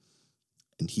bunk?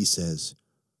 And he says,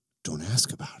 don't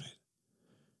ask about it.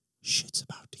 Shit's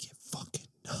about to get fucking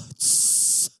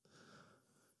nuts.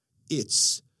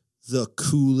 It's the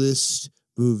coolest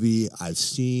movie I've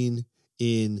seen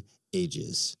in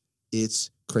ages. It's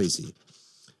crazy.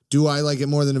 Do I like it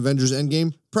more than Avengers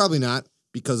Endgame? Probably not,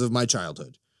 because of my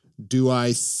childhood. Do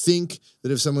I think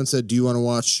that if someone said, do you want to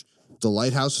watch The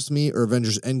Lighthouse with me or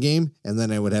Avengers Endgame? And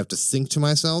then I would have to think to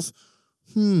myself,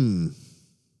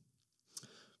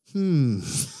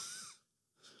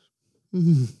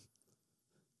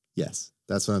 Yes,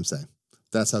 that's what I'm saying.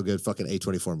 That's how good fucking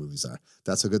A24 movies are.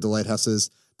 That's how good The Lighthouse is.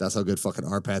 That's how good fucking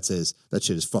Arpats is. That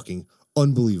shit is fucking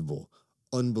unbelievable.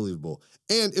 Unbelievable.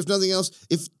 And if nothing else,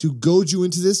 if to goad you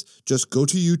into this, just go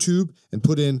to YouTube and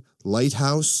put in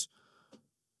Lighthouse,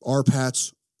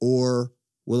 Arpats, or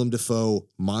Willem Dafoe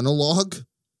monologue.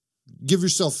 Give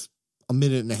yourself a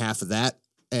minute and a half of that,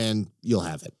 and you'll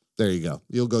have it. There you go.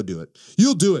 You'll go do it.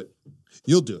 You'll do it.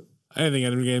 You'll do it. I didn't think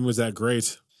Endgame was that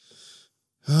great.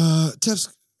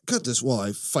 Tevs, cut this while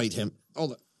I fight him.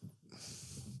 Hold on.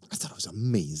 I thought it was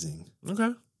amazing.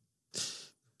 Okay.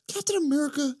 Captain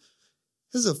America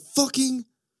has a fucking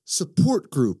support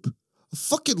group. A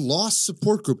fucking lost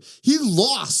support group. He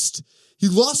lost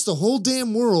the whole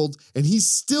damn world, and he's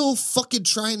still fucking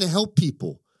trying to help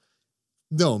people.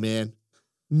 No, man.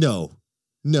 No.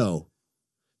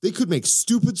 They could make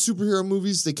stupid superhero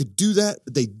movies. They could do that,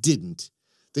 but they didn't.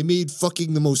 They made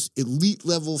fucking the most elite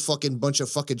level fucking bunch of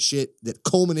fucking shit that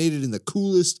culminated in the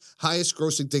coolest, highest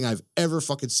grossing thing I've ever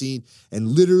fucking seen. And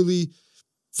literally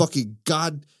fucking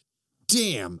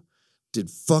goddamn did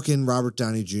fucking Robert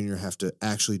Downey Jr. have to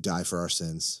actually die for our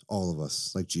sins. All of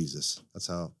us. Like Jesus. That's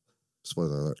how.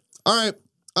 Spoiler alert. All right.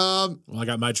 Well, I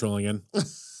got my trolling in. Listen,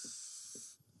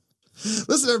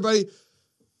 everybody.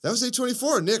 That was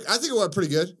A24. Nick, I think it went pretty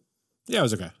good. Yeah, it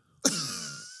was okay.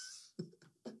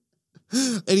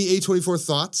 Any A24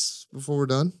 thoughts before we're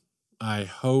done? I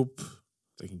hope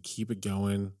they can keep it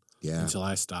going until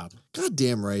I stop. God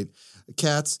damn right.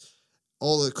 Cats,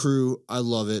 all the crew, I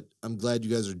love it. I'm glad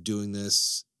you guys are doing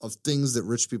this. Of things that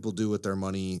rich people do with their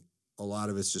money, a lot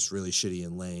of it's just really shitty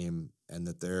and lame, and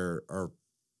that there are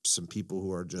some people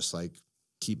who are just like,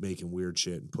 keep making weird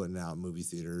shit and putting it out in movie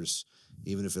theaters.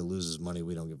 Even if it loses money,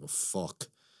 we don't give a fuck.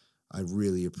 I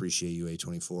really appreciate you,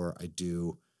 A24. I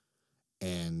do.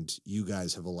 And you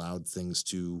guys have allowed things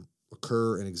to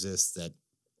occur and exist that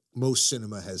most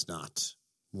cinema has not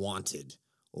wanted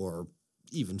or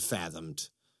even fathomed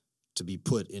to be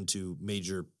put into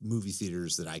major movie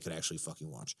theaters that I could actually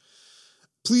fucking watch.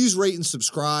 Please rate and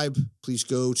subscribe. Please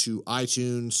go to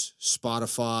iTunes,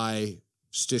 Spotify,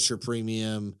 Stitcher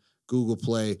Premium, Google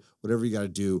Play, whatever you got to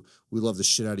do. We love the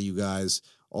shit out of you guys.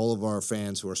 All of our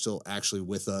fans who are still actually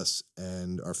with us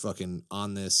and are fucking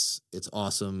on this. It's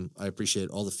awesome. I appreciate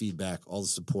all the feedback, all the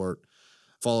support.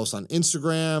 Follow us on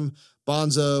Instagram,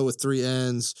 Bonzo with 3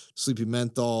 N's, Sleepy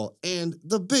Menthol, and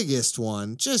the biggest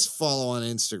one, just follow on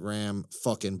Instagram,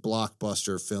 fucking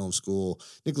Blockbuster Film School.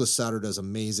 Nicholas Sauter does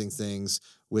amazing things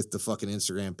with the fucking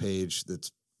Instagram page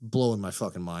that's blowing my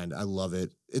fucking mind. I love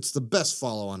it. It's the best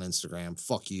follow on Instagram.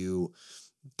 Fuck you.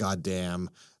 Goddamn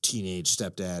teenage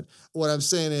stepdad. What I'm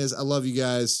saying is I love you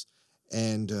guys,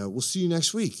 and we'll see you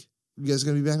next week. You guys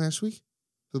going to be back next week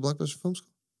for the Blockbuster Film School?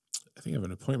 I think I have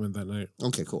an appointment that night.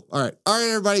 Okay, cool. All right,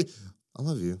 everybody. I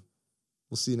love you.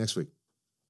 We'll see you next week.